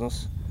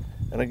business.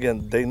 And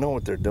again, they know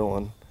what they're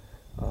doing.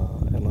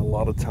 And a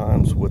lot of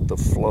times with the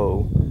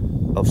flow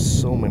of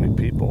so many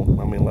people,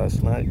 I mean,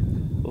 last night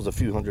there was a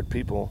few hundred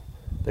people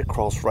that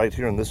crossed right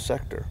here in this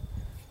sector.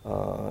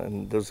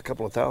 And there's a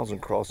couple of thousand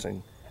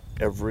crossing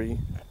every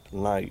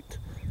night.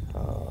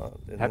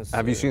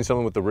 Have you seen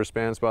someone with the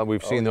wristbands, Bob?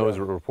 We've seen those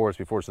reports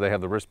before. So they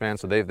have the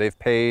wristbands. So they've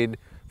paid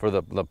for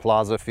the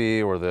plaza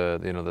fee or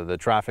the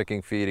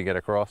trafficking fee to get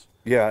across.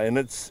 Yeah, and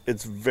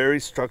it's very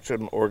structured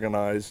and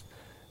organized,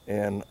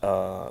 and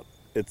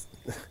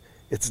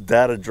it's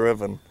data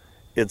driven.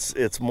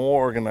 It's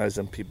more organized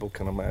than people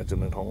can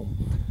imagine at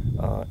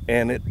home,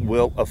 and it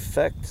will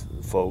affect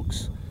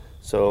folks.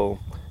 So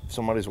if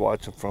somebody's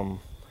watching from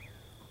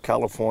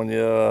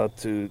California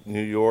to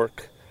New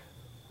York,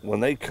 when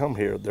they come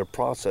here, they're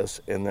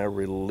processed and they're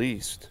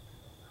released,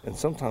 and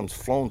sometimes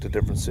flown to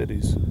different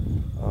cities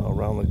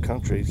around the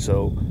country.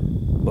 So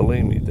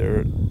believe me,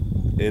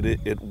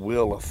 it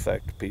will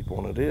affect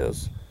people, and it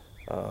is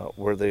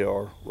where they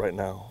are right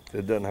now.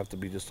 It doesn't have to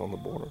be just on the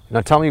border.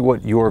 Now tell me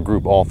what your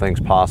group, All Things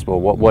Possible,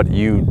 what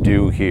you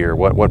do here,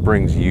 what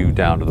brings you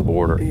down to the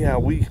border? Yeah,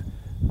 we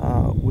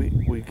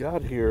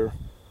got here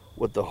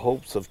with the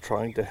hopes of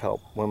trying to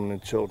help women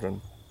and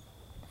children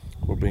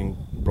who are being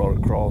brought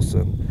across,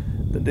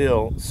 and the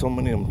deal, so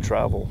many of them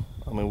travel.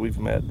 I mean, we've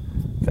met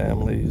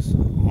families,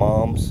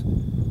 moms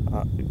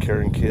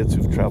carrying kids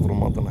who've traveled a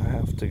month and a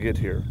half to get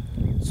here.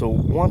 So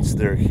once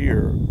they're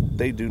here,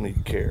 they do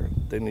need care.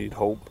 They need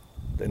hope.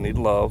 They need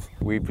love.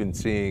 We've been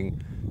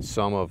seeing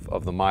some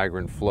of the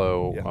migrant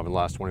flow over the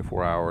last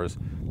 24 hours.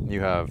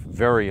 You have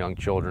very young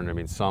children. I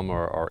mean, some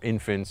are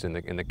infants in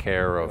the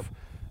care of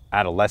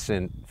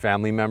adolescent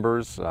family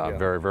members.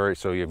 Very.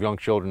 So you have young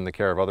children in the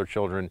care of other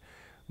children.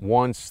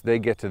 Once they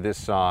get to this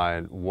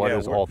side, what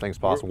is All Things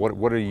Possible?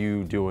 What are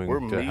you doing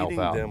to help out?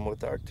 We're meeting them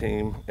with our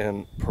team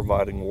and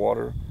providing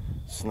water,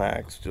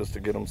 snacks, just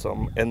to get them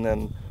something, and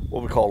then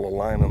what we call a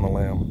lion and a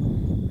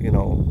lamb. You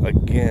know,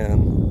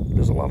 again,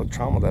 there's a lot of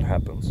trauma that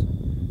happens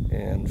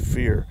and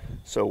fear.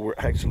 So we're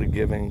actually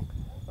giving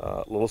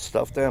little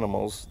stuffed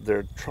animals.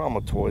 They're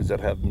trauma toys that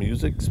have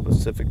music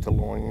specific to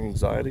lowering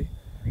anxiety,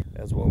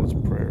 as well as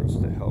prayers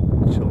to help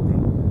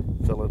children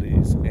feel at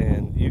ease.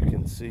 And you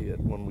can see it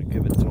when we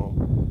give it to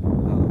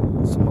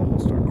them. Some of them will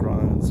start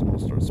crying, some will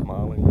start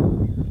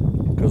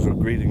smiling, because we're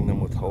greeting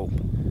them with hope.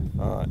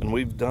 And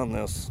we've done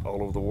this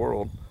all over the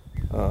world,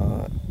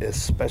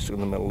 especially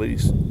in the Middle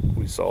East.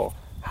 We saw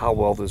how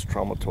well this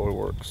trauma toy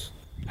works.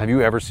 Have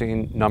you ever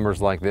seen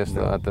numbers like this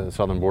at the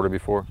southern border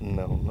before?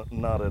 No,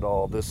 not at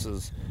all. This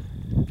is,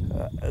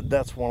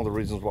 that's one of the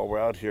reasons why we're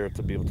out here,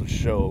 to be able to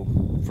show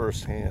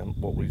firsthand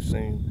what we've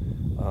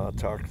seen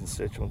to our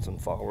constituents and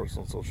followers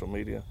on social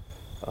media.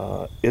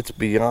 It's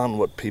beyond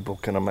what people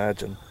can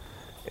imagine.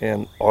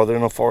 And are there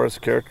nefarious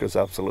characters?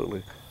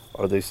 Absolutely.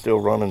 Are they still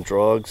running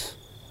drugs?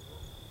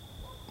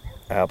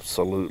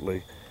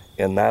 Absolutely.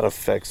 And that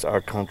affects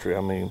our country.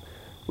 I mean,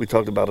 we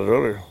talked about it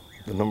earlier,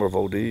 the number of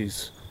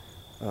ODs,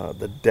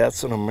 the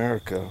deaths in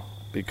America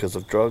because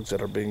of drugs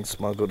that are being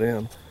smuggled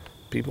in.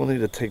 People need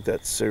to take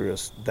that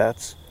serious.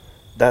 That's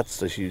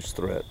the huge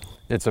threat.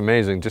 It's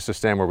amazing just to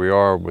stand where we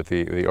are with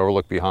the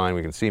overlook behind.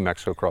 We can see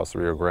Mexico across the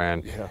Rio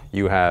Grande. Yeah.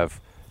 You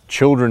have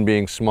children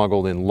being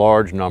smuggled in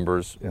large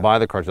numbers by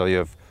the cartel. You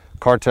have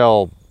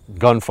cartel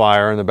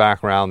gunfire in the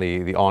background,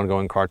 the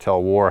ongoing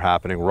cartel war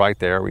happening right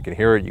there. We can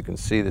hear it, you can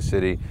see the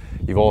city.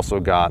 You've also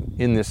got,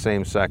 in this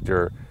same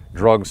sector,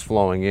 drugs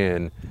flowing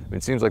in. I mean,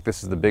 it seems like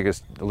this is the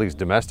biggest, at least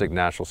domestic,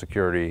 national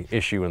security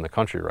issue in the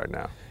country right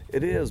now.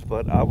 It is,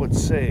 but I would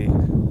say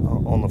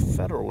on the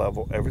federal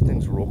level,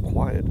 everything's real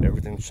quiet.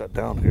 Everything's shut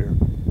down here.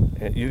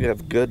 And you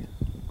have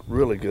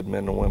really good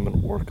men and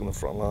women working the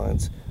front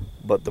lines.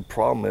 But the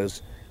problem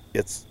is,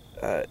 it's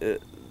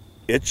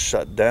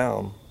shut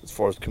down as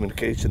far as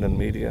communication and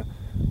media.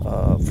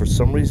 For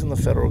some reason, the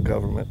federal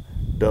government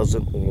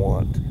doesn't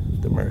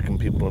want the American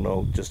people to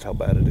know just how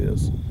bad it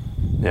is.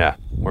 Yeah,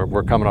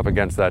 we're coming up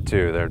against that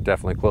too. They're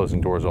definitely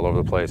closing doors all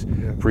over the place.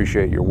 Yeah.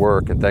 Appreciate your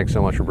work, and thanks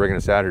so much for bringing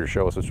us out here to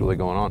show us what's really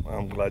going on.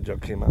 I'm glad y'all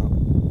came out.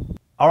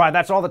 All right,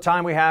 that's all the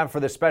time we have for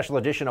this special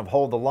edition of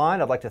Hold the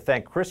Line. I'd like to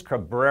thank Chris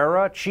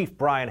Cabrera, Chief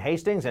Brian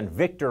Hastings, and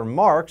Victor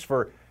Marks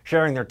for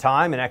sharing their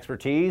time and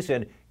expertise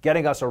and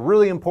getting us a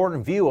really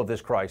important view of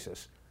this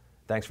crisis.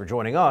 Thanks for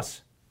joining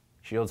us.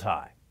 Shields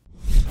high.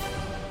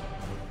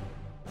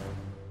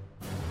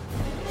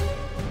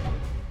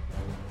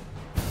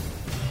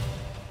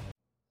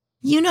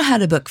 You know how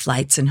to book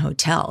flights and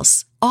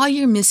hotels. All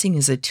you're missing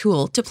is a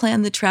tool to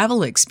plan the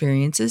travel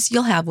experiences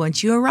you'll have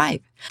once you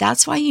arrive.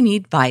 That's why you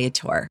need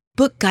Viator.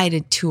 Book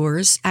guided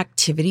tours,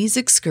 activities,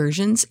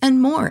 excursions,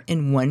 and more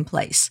in one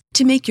place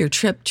to make your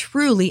trip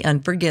truly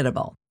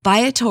unforgettable.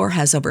 Viator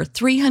has over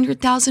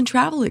 300,000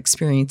 travel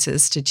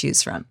experiences to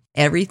choose from.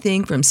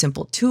 Everything from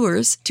simple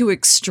tours to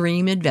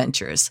extreme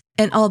adventures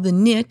and all the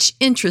niche,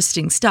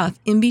 interesting stuff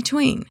in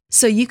between.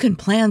 So you can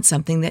plan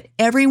something that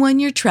everyone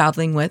you're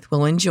traveling with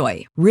will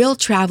enjoy. Real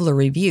traveler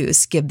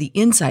reviews give the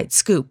inside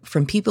scoop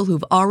from people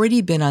who've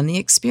already been on the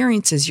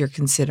experiences you're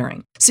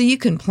considering. So you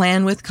can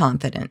plan with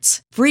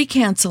confidence. Free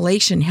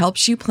cancellation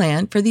helps you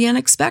plan for the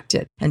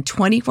unexpected. And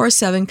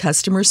 24/7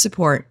 customer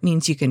support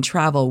means you can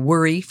travel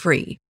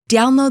worry-free.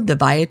 Download the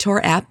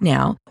Viator app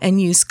now and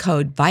use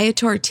code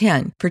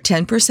Viator10 for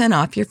 10%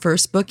 off your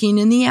first booking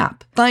in the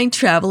app. Find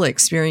travel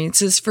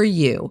experiences for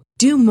you.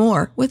 Do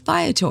more with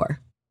Viator.